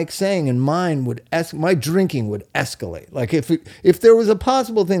 like Mike's saying, and mine my drinking would escalate. Like if there was a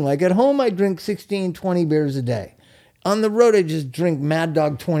possible thing, like at home I drink 16, 20 beers a day. On the road I just drink Mad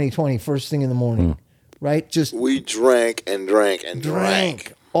Dog 2020 first thing in the morning. Right? We drank and drank and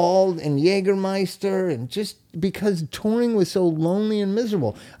drank. All in Jägermeister, and just because touring was so lonely and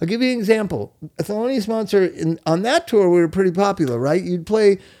miserable. I'll give you an example. Thelonious Monster, on that tour we were pretty popular, right? You'd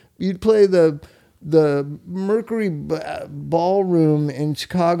play the Mercury Ballroom in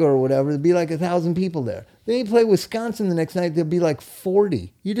Chicago or whatever. There'd be like 1,000 people there. Then you play Wisconsin the next night, there'd be like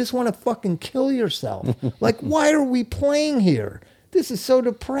 40. You just want to fucking kill yourself. Like, why are we playing here? This is so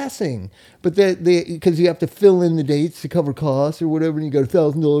depressing. But because you have to fill in the dates to cover costs or whatever, and you got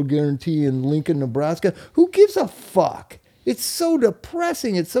 $1,000 guarantee in Lincoln, Nebraska. Who gives a fuck? It's so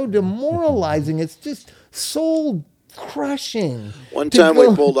depressing. It's so demoralizing. It's just soul crushing. One time we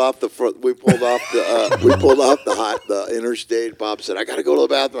pulled off the interstate. Bob said, "I got to go to the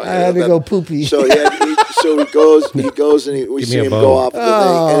bathroom." I had to go poopy. So he goes, and we see him go off the thing,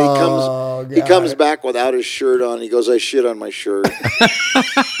 and he comes back without his shirt on. He goes, "I shit on my shirt."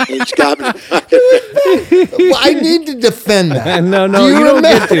 He's got me. Well, I need to defend that. No, you don't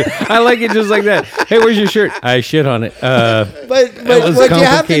get to. I like it just like that. Hey, where's your shirt? I shit on it. But what you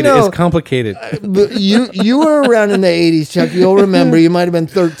have to know, it's complicated. You were around in the 80s, Chuck. You'll remember. You might have been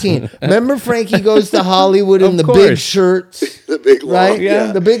 13. Remember Frankie Goes to Hollywood in the big shirts? The big long, right?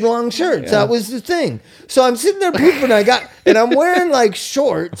 Yeah. The big long shirts. Yeah. That was the thing. So I'm sitting there pooping. And I'm wearing like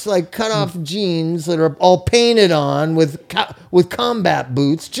shorts, like cut off jeans that are all painted on with combat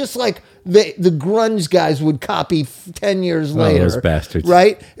boots, just like the grunge guys would copy 10 years later. Those bastards.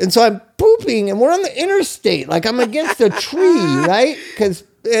 Right? And so I'm pooping, and we're on the interstate, like I'm against a tree, right? Because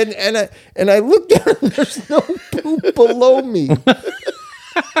and I look down, and there's no poop below me.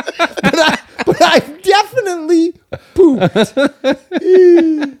 But I definitely pooped.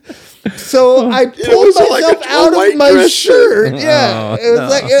 So I pulled myself out of my shirt. Yeah, it was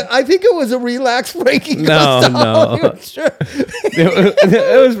like I think it was a relaxed Frankie Goes to Hollywood shirt.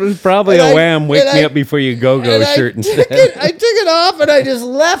 It was probably a Wham! Wake me up before you go shirt instead. I took it off and I just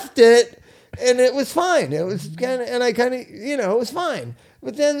left it, and it was fine. It was it was fine.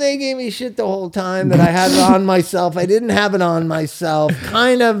 But then they gave me shit the whole time that I had it on myself. I didn't have it on myself.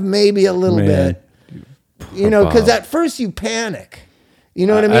 Kind of, maybe a little bit. Because at first you panic. You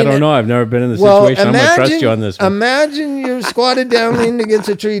know what I mean? I don't know. I've never been in the situation. I'm going to trust you on this one. Imagine you're squatted down, leaning against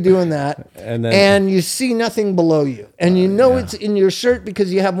a tree doing that, and you see nothing below you. And it's in your shirt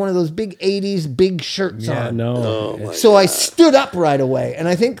because you have one of those big 80s big shirts on. No. So I stood up right away. And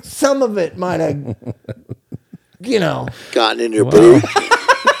I think some of it might have, gotten in your boot.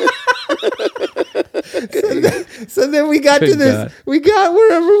 So then we got we got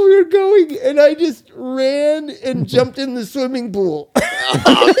wherever we were going, and I just ran and jumped in the swimming pool.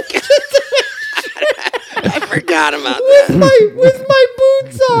 I forgot about that. With my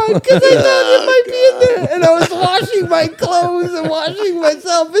boots on, because I thought it might be in there. And I was washing my clothes and washing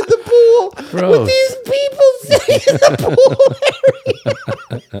myself in the pool. Gross. With these people sitting in the pool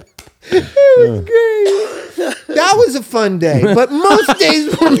area. It was great. That was a fun day, but most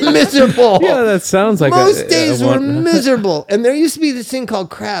days were miserable. Yeah, that sounds like most days were miserable. And there used to be this thing called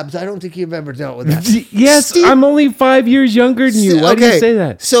crabs. I don't think you've ever dealt with that. Yes, I'm only 5 years younger than you. Why do you say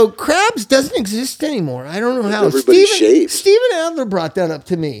that? So crabs doesn't exist anymore. I don't know how. Steven Adler brought that up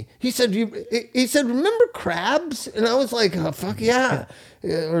to me. He said, remember crabs? And I was like, oh, fuck yeah. I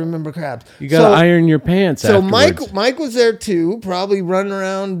remember crabs. You got to iron your pants afterwards. Mike was there too, probably running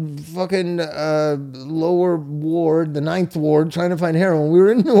around fucking lower ward, the 9th ward, trying to find heroin. We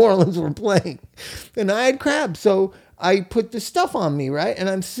were in New Orleans, we were playing. And I had crabs, so I put the stuff on me, right? And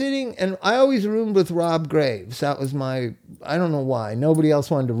I'm sitting, and I always roomed with Rob Graves. That was I don't know why. Nobody else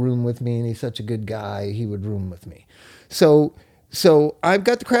wanted to room with me, and he's such a good guy, he would room with me. So So I've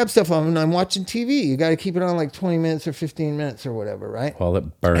got the crab stuff on and I'm watching TV. You got to keep it on like 20 minutes or 15 minutes or whatever, right? While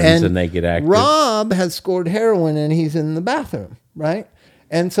it burns and they get active. Rob has scored heroin and he's in the bathroom, right?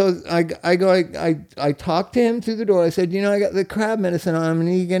 And so I talked to him through the door. I said, I got the crab medicine on. I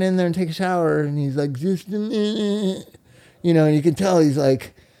need to get in there and take a shower. And he's like, just a minute. And you can tell he's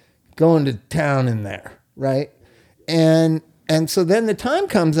like going to town in there, right? And so then the time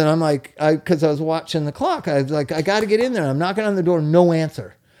comes and I'm like, because I was watching the clock, I was like, I got to get in there. I'm knocking on the door, no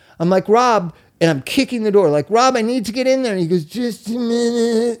answer. I'm like, Rob, and I'm kicking the door, like, Rob, I need to get in there. And he goes, just a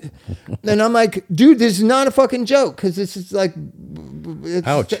minute. And I'm like, dude, this is not a fucking joke, because this is like,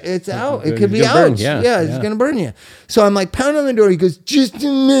 ouch. It's out. It could be ouch. Yeah, it's going to burn you. So I'm like pounding on the door. He goes, just a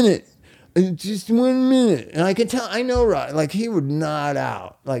minute. Just 1 minute. And I can tell, I know, right? Like he would nod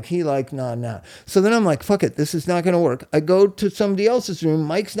out. Like he nodding out. So then I'm like, fuck it. This is not going to work. I go to somebody else's room.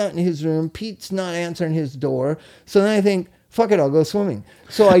 Mike's not in his room. Pete's not answering his door. So then I think, fuck it, I'll go swimming.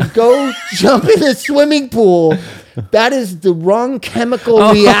 So I go jump in the swimming pool. That is the wrong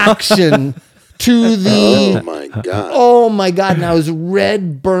chemical reaction to the... Oh, my God. Oh, my God. And I was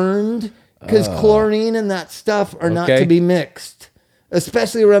red burned because chlorine and that stuff are not to be mixed.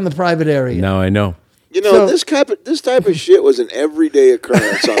 Especially around the private area. No, I know. This type of shit was an everyday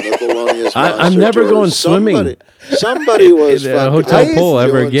occurrence on the Thelonious Monster. I'm never going swimming. Somebody was in a hotel pool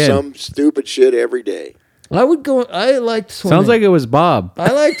ever again. Some stupid shit every day. I liked swimming. Sounds like it was Bob.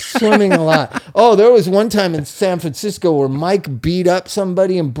 I liked swimming a lot. Oh, there was one time in San Francisco where Mike beat up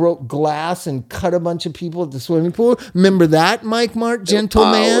somebody and broke glass and cut a bunch of people at the swimming pool. Remember that, Mike Mart,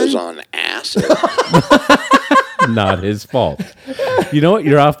 gentleman? I was on acid. Not his fault. You know what?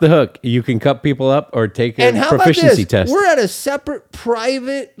 You're off the hook. You can cut people up or take a proficiency test. We're at a separate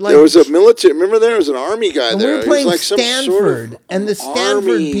private. There was a military. Remember, there was an army guy there. We were playing like Stanford, and the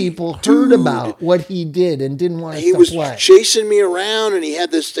Stanford people heard about what he did and didn't want us to play. He was chasing me around, and he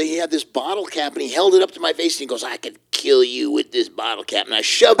had this bottle cap, and he held it up to my face, and he goes, "I could kill you with this bottle cap," and I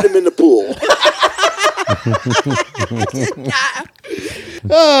shoved him in the pool.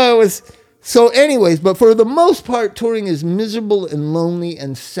 Oh, it was. So anyways, but for the most part, touring is miserable and lonely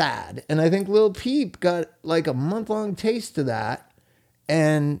and sad. And I think Lil Peep got like a month-long taste of that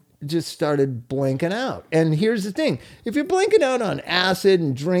and just started blanking out. And here's the thing. If you're blanking out on acid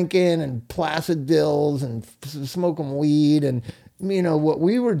and drinking and Placid Dills and smoking weed and, what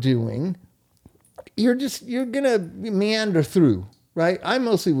we were doing, you're going to meander through, right? I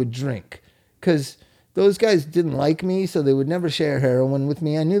mostly would drink because... those guys didn't like me, so they would never share heroin with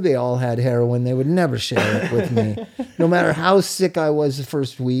me. I knew they all had heroin. They would never share it with me. No matter how sick I was the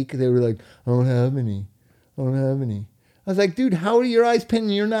first week, they were like, I don't have any. I was like, dude, how are your eyes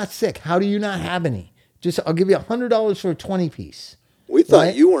pinning? You're not sick. How do you not have any? I'll give you $100 for a 20-piece. We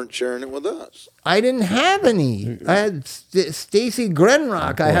thought you weren't sharing it with us. I didn't have any. I had Stacy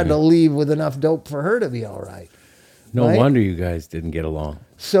Grenrock. I had to leave with enough dope for her to be all right. No wonder you guys didn't get along.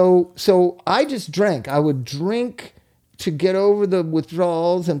 So I just drank. I would drink to get over the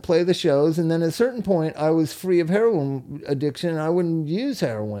withdrawals and play the shows. And then at a certain point, I was free of heroin addiction and I wouldn't use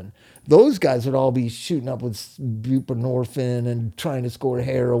heroin. Those guys would all be shooting up with buprenorphine and trying to score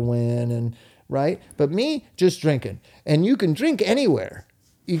heroin and right. But me, just drinking. And you can drink anywhere.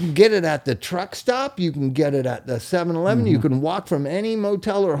 You can get it at the truck stop. You can get it at the 7-Eleven. You can walk from any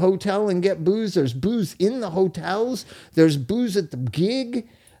motel or hotel and get booze. There's booze in the hotels. There's booze at the gig.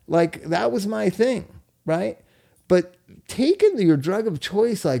 Like, that was my thing, right? But taking your drug of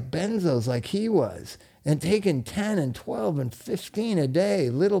choice like benzos, like he was, and taking 10 and 12 and 15 a day,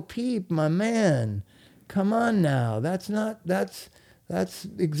 Little Peep, my man, come on now. That's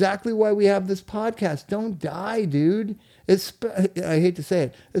exactly why we have this podcast. Don't die, dude. I hate to say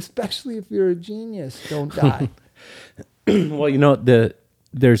it, especially if you're a genius, don't die. Well,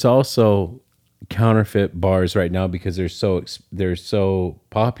 there's also counterfeit bars right now because they're so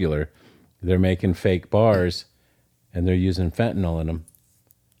popular. They're making fake bars, and they're using fentanyl in them.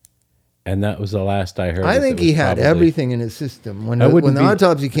 And that was the last I heard. I think he had everything in his system when the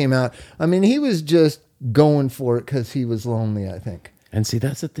autopsy came out. I mean, he was just going for it because he was lonely, I think. And see,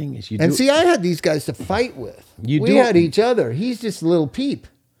 that's the thing is I had these guys to fight with. We had each other. He's just Little Peep.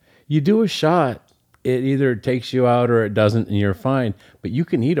 You do a shot, it either takes you out or it doesn't, and you're fine. But you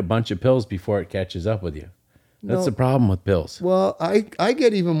can eat a bunch of pills before it catches up with you. That's the problem with pills. Well, I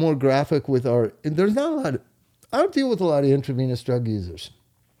get even more graphic with there's not a lot of, I don't deal with a lot of intravenous drug users.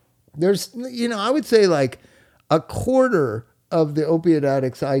 There's, I would say like a quarter of the opiate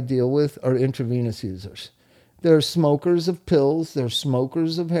addicts I deal with are intravenous users. They're smokers of pills, they're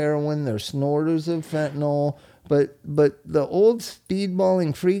smokers of heroin, they're snorters of fentanyl, but the old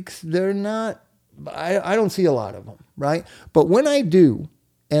speedballing freaks, they're not I don't see a lot of them, right? But when I do,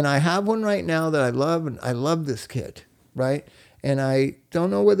 and I have one right now that I love, and I love this kid, right? And I don't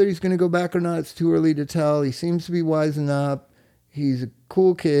know whether he's going to go back or not. It's too early to tell. He seems to be wising up. He's a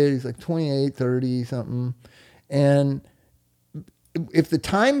cool kid. He's like 28, 30, something. And if the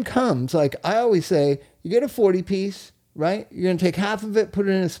time comes, like I always say, you get a 40 piece, right? You're going to take half of it, put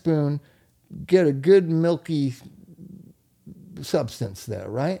it in a spoon, get a good milky substance there,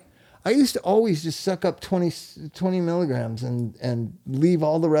 right? I used to always just suck up 20 milligrams and leave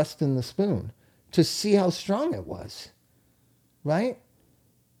all the rest in the spoon to see how strong it was, right?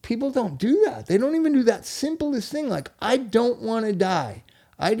 People don't do that. They don't even do that simplest thing. Like, I don't want to die.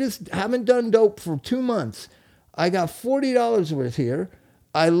 I just haven't done dope for 2 months. I got $40 worth here.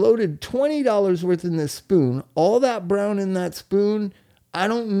 I loaded $20 worth in this spoon. All that brown in that spoon, I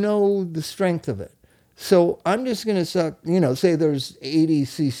don't know the strength of it. So I'm just going to suck, say there's 80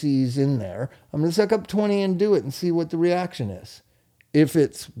 cc's in there. I'm going to suck up 20 and do it and see what the reaction is. If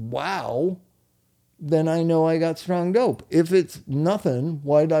it's wow, then I know I got strong dope. If it's nothing,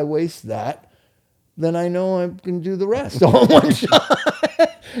 why'd I waste that? Then I know I can do the rest all in one shot.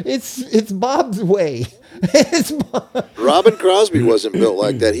 It's Bob's way. Robin Crosby wasn't built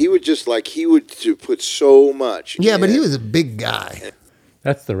like that. He would put so much. Yeah, but he was a big guy.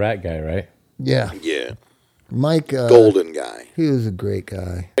 That's the rat guy, right? Yeah. Yeah. Mike. Golden guy. He was a great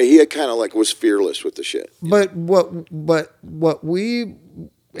guy. He had kind of was fearless with the shit. But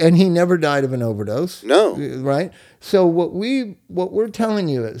and he never died of an overdose. No. Right? So what we're telling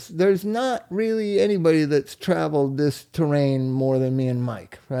you is there's not really anybody that's traveled this terrain more than me and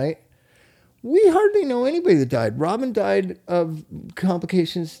Mike, right? We hardly know anybody that died. Robin died of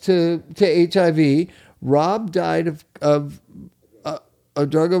complications to HIV. Rob died of a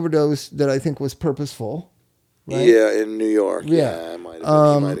drug overdose that I think was purposeful. Right? Yeah, in New York. Yeah. He might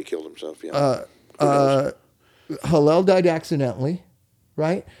have killed himself. Yeah. Hillel died accidentally.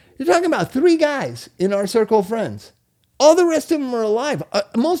 Right? You're talking about 3 guys in our circle of friends. All the rest of them are alive.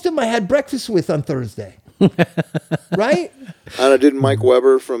 Most of them I had breakfast with on Thursday. Right? Didn't Mike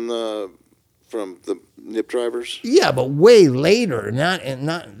Weber from the Nip Drivers? Yeah, but way later. Not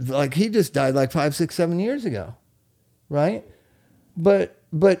like he just died like 5, 6, 7 years ago. Right?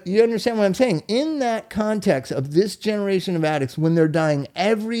 But you understand what I'm saying? In that context of this generation of addicts, when they're dying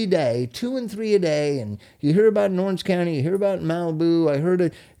every day, 2 and 3 a day, and you hear about in Orange County, you hear about in Malibu. I heard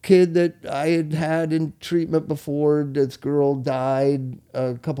a kid that I had in treatment before, this girl died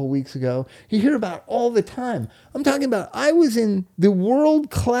a couple weeks ago. You hear about all the time. I'm talking about I was in the world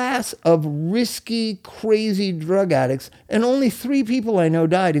class of risky, crazy drug addicts, and only 3 people I know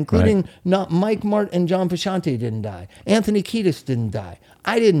died, including not Mike Mart and John Pasciante didn't die. Anthony Kiedis didn't die.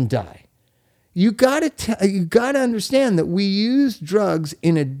 I didn't die. You gotta understand that we use drugs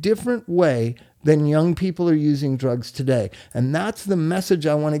in a different way than young people are using drugs today. And that's the message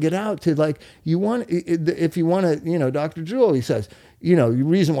I want to get out to. Like, if you want to, Dr. Jewell, he says, the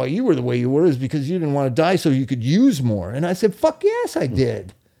reason why you were the way you were is because you didn't want to die so you could use more. And I said, fuck yes, I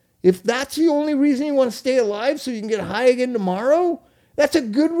did. If that's the only reason you want to stay alive so you can get high again tomorrow, that's a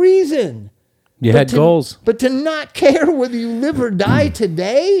good reason. You had goals. But to not care whether you live or die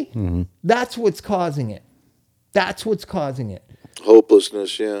today, that's what's causing it. That's what's causing it.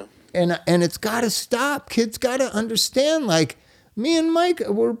 Hopelessness, yeah. And it's got to stop. Kids got to understand, like, me and Mike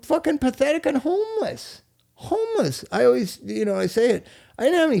were fucking pathetic and homeless. Homeless. I always, I say it. I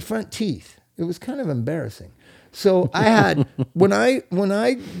didn't have any front teeth. It was kind of embarrassing. So I had, when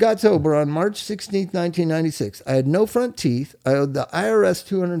I got sober on March 16th, 1996, I had no front teeth. I owed the IRS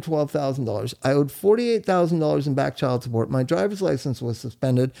 $212,000. I owed $48,000 in back child support. My driver's license was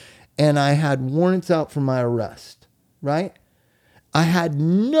suspended, and I had warrants out for my arrest, right? I had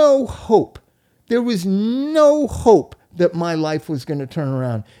no hope. There was no hope that my life was going to turn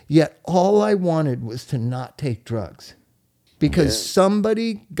around. Yet all I wanted was to not take drugs. Because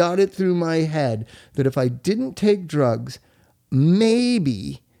somebody got it through my head that if I didn't take drugs,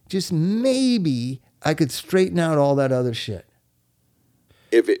 maybe, just maybe, I could straighten out all that other shit.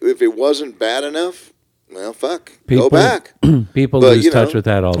 If it wasn't bad enough, well, fuck, go back. People lose touch with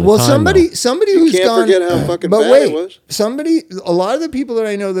that all the time. Well, somebody who's gone. You can't forget how fucking bad it was. A lot of the people that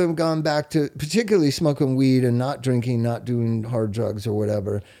I know that have gone back to, particularly smoking weed and not drinking, not doing hard drugs or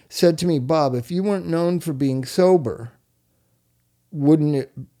whatever, said to me, Bob, if you weren't known for being sober, wouldn't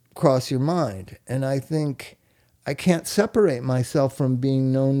it cross your mind? And I think I can't separate myself from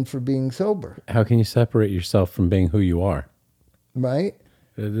being known for being sober. How can you separate yourself from being who you are? Right?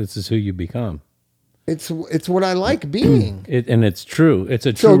 This is who you become. It's what I like being. And it's true. It's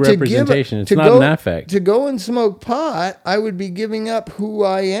a true representation. It's not an affect. To go and smoke pot, I would be giving up who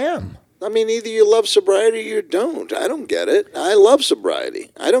I am. I mean, either you love sobriety or you don't. I don't get it. I love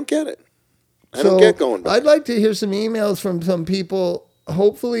sobriety. I don't get it. I don't get going back. I'd like to hear some emails from some people,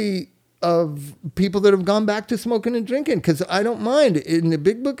 hopefully of people that have gone back to smoking and drinking, because I don't mind. In the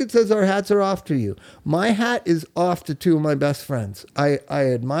big book, it says our hats are off to you. My hat is off to two of my best friends. I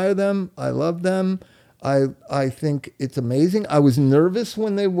admire them. I love them. I think it's amazing. I was nervous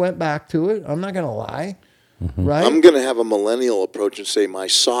when they went back to it. I'm not going to lie. Mm-hmm. Right? I'm going to have a millennial approach and say, my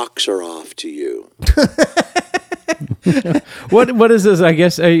socks are off to you. What is this? I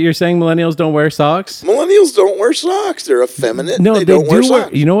guess you're saying millennials don't wear socks? Millennials don't wear socks. They're effeminate. No, they don't wear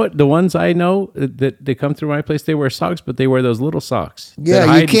socks. You know what? The ones I know that they come through my place, they wear socks, but they wear those little socks.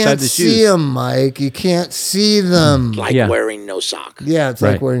 Yeah, you can't see them, Mike. You can't see them. Like wearing no socks. Yeah, it's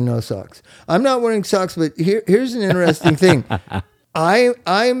like wearing no socks. I'm not wearing socks, but here's an interesting thing.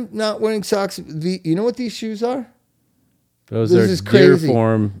 I'm not wearing socks. You know what these shoes are? This is crazy.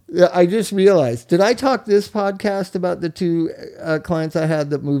 Form. I just realized. Did I talk this podcast about the two clients I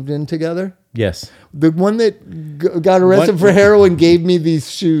had that moved in together? Yes. The one that got arrested for heroin gave me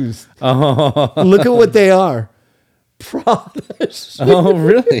these shoes. Oh. Look at what they are. Prada shoes. Oh,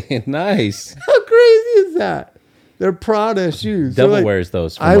 really? Nice. How crazy is that? They're Prada shoes. Devil wears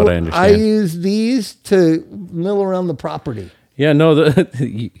those, from what I understand. I use these to mill around the property. Yeah, no.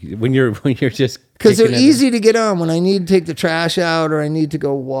 When you're just because they're easy to get on when I need to take the trash out or I need to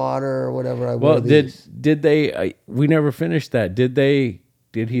go water or whatever. Did they? We never finished that. Did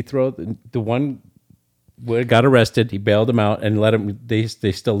he throw the one? Got arrested. He bailed him out and let him. They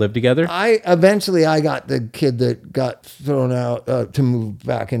still live together. Eventually I got the kid that got thrown out to move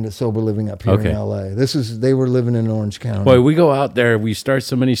back into sober living up here in LA. They were living in Orange County. Boy, we go out there. We start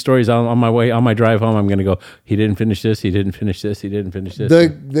so many stories on my drive home. I'm going to go. He didn't finish this. He didn't finish this. He didn't finish this.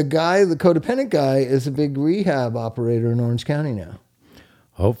 The codependent guy, is a big rehab operator in Orange County now.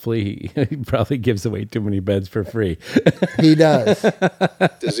 Hopefully, he probably gives away too many beds for free. He does.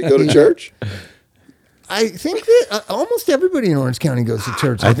 Does he go to church? I think that almost everybody in Orange County goes to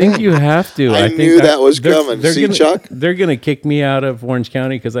church. I think you have to. I knew that was coming. See, Chuck? They're going to kick me out of Orange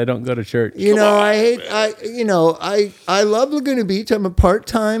County because I don't go to church. I love Laguna Beach. I'm a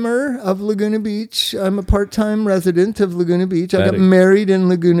part-timer of Laguna Beach. I'm a part-time resident of Laguna Beach. I got married in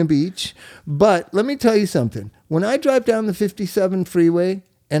Laguna Beach. But let me tell you something. When I drive down the 57 freeway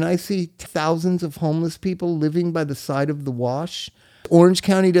and I see thousands of homeless people living by the side of the wash, Orange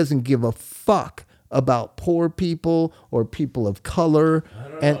County doesn't give a fuck about poor people or people of color,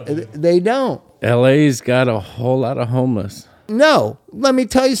 they don't. LA's got a whole lot of homeless. No, let me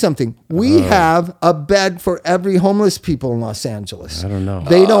tell you something. We have a bed for every homeless people in Los Angeles. I don't know.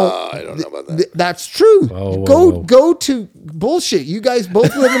 They don't. I don't know about that. That's true. Whoa. Go to bullshit. You guys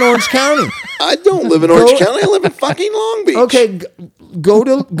both live in Orange County. I don't live in Orange County. I live in fucking Long Beach. Okay, go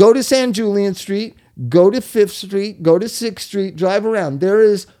to San Julian Street. Go to 5th Street. Go to 6th Street. Drive around.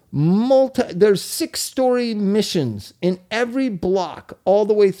 There's 6-story missions in every block all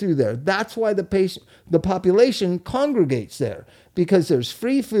the way through there. That's why the population congregates there, because there's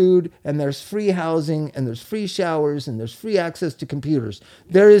free food and there's free housing and there's free showers and there's free access to computers.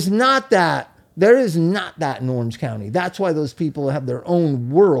 There is not that in Orange County. That's why those people have their own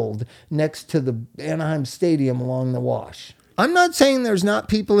world next to the Anaheim Stadium along the wash. I'm not saying there's not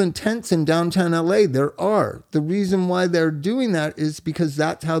people in tents in downtown LA. There are. The reason why they're doing that is because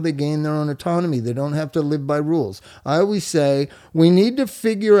that's how they gain their own autonomy. They don't have to live by rules. I always say we need to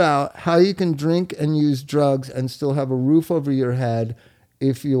figure out how you can drink and use drugs and still have a roof over your head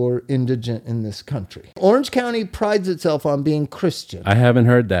if you're indigent in this country. Orange County prides itself on being Christian. I haven't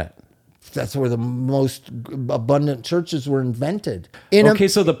heard that. That's where the most abundant churches were invented.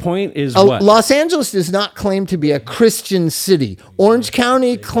 So the point is what? Los Angeles does not claim to be a Christian city. Orange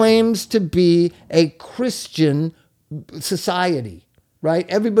County claims to be a Christian society, right?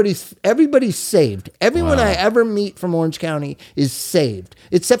 Everybody's saved. Everyone I ever meet from Orange County is saved,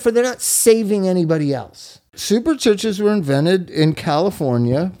 except for they're not saving anybody else. Super churches were invented in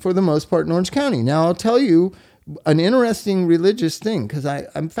California, for the most part in Orange County. Now, I'll tell you an interesting religious thing, because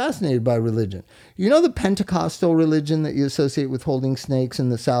I'm fascinated by religion. You know the Pentecostal religion that you associate with holding snakes in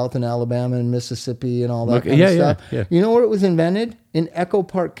the South and Alabama and Mississippi and all that kind of stuff? Yeah. You know where it was invented? In Echo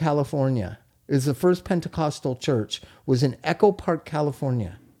Park, California. It was the first Pentecostal church was in Echo Park,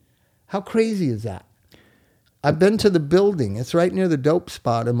 California. How crazy is that? I've been to the building. It's right near the dope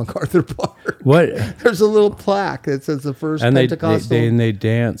spot in MacArthur Park. What? There's a little plaque that says the first Pentecostal. They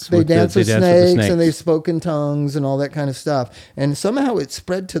dance. They dance with snakes and they spoke in tongues and all that kind of stuff. And somehow it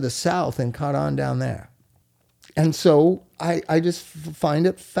spread to the south and caught on down there. And so I just find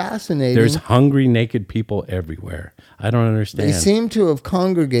it fascinating. There's hungry, naked people everywhere. I don't understand. They seem to have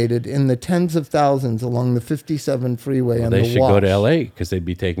congregated in the tens of thousands along the 57 freeway and the Wash. They should go to L.A. because they'd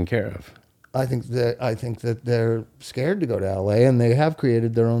be taken care of. I think that they're scared to go to L.A. and they have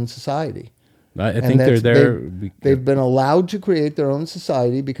created their own society. I think they're there. They've been allowed to create their own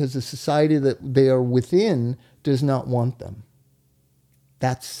society because the society that they are within does not want them.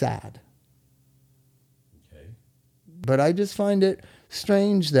 That's sad. Okay. But I just find it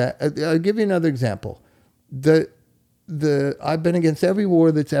strange that I'll give you another example. I've been against every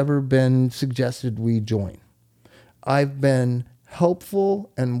war that's ever been suggested we join. I've been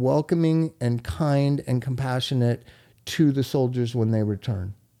helpful and welcoming and kind and compassionate to the soldiers when they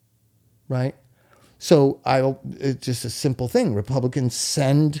return. Right? So it's just a simple thing. Republicans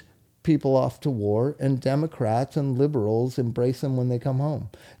send people off to war, and Democrats and liberals embrace them when they come home.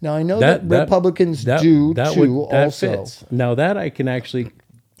 Now, I know that Republicans do too also. Fits. Now, that I can actually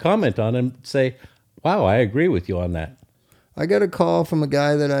comment on and say, wow, I agree with you on that. I got a call from a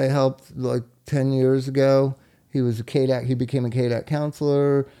guy that I helped like 10 years ago. He was a KDAC. He became a KDAC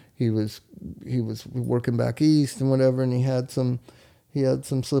counselor. He was working back east and whatever, and he had some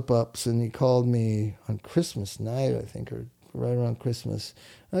slip-ups, and he called me on Christmas night, I think, or right around Christmas.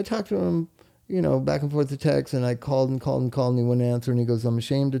 And I talked to him, back and forth to text, and I called, and he wouldn't answer, and he goes, I'm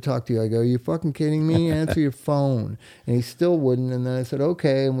ashamed to talk to you. I go, are you fucking kidding me? Answer your phone. And he still wouldn't, and then I said,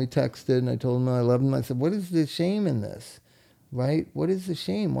 okay, and we texted, and I told him I loved him. I said, what is the shame in this, right? What is the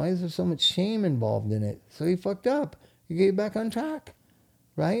shame? Why is there so much shame involved in it? So he fucked up. He gave back on track,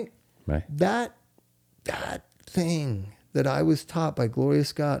 right? Right. That thing that I was taught by Gloria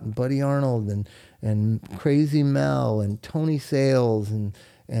Scott and Buddy Arnold and Crazy Mel and Tony Sales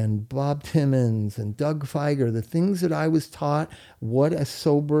and Bob Timmons and Doug Feiger, the things that I was taught, what a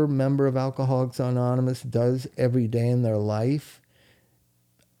sober member of Alcoholics Anonymous does every day in their life,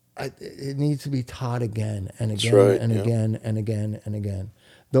 it needs to be taught again and again again and again and again.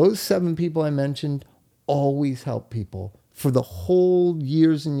 Those 7 people I mentioned always helped people for the whole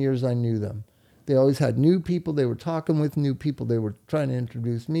years and years I knew them. They always had new people they were talking with, new people they were trying to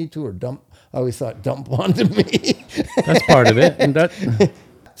introduce me to or dump. I always thought dump onto me. That's part of it. And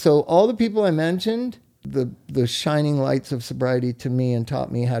So all the people I mentioned, the shining lights of sobriety to me and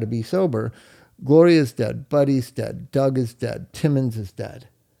taught me how to be sober, Gloria's dead, Buddy's dead, Doug is dead, Timmons is dead,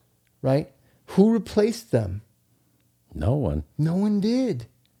 right? Who replaced them? No one. No one did.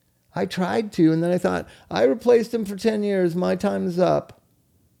 I tried to, and then I thought, I replaced them for 10 years, my time is up,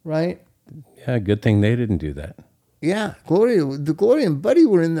 right? Yeah, good thing they didn't do that. Yeah, Gloria and Buddy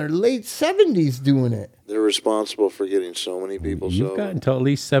were in their late 70s doing it. They're responsible for getting so many people sober. You've got until at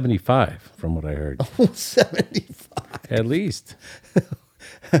least 75, from what I heard. Oh, 75. At least.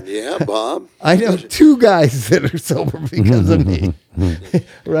 Yeah, Bob. I know 2 guys that are sober because of me.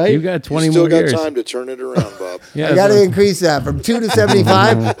 Right? You got 20 you more years. Still got time to turn it around, Bob. Yeah, I got to increase that from 2 to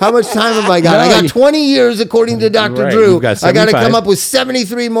 75. How much time have I got? I got 20 years according to Dr. Right, Drew. you've got I got to 75. come up with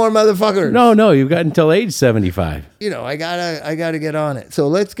 73 more motherfuckers. No, you've got until age 75. I gotta get on it. So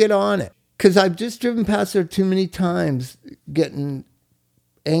let's get on it. Because I've just driven past there too many times getting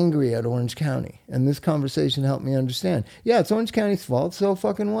angry at Orange County. And this conversation helped me understand. Yeah, it's Orange County's fault. So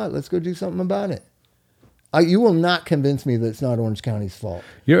fucking what? Let's go do something about it. You will not convince me that it's not Orange County's fault.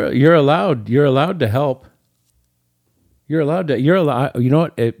 You're allowed to help. You're allowed. You know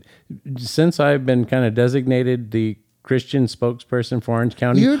what? Since I've been kind of designated the Christian spokesperson for Orange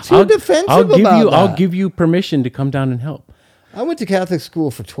County, you're too defensive about that. I'll give you permission to come down and help. I went to Catholic school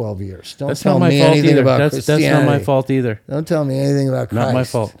for 12 years. That's tell me anything about Christianity. That's not my fault either. Don't tell me anything about Christ. Not my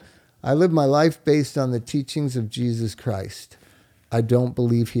fault. I live my life based on the teachings of Jesus Christ. I don't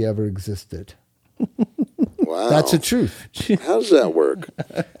believe he ever existed. Wow. That's the truth. How does that work?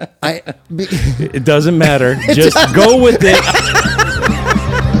 It doesn't matter. Just go with it.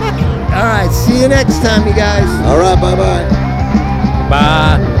 All right. See you next time, you guys. All right. Bye-bye.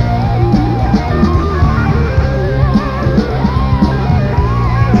 Bye.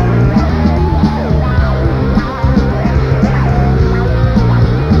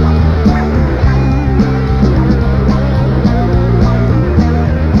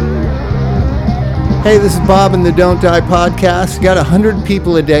 Hey, this is Bob and the Don't Die podcast. Got 100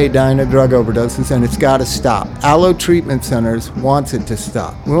 people a day dying of drug overdoses, and it's got to stop. Aloe Treatment Centers wants it to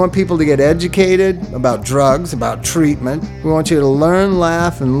stop. We want people to get educated about drugs, about treatment. We want you to learn,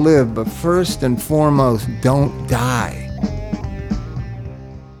 laugh, and live, but first and foremost, don't die.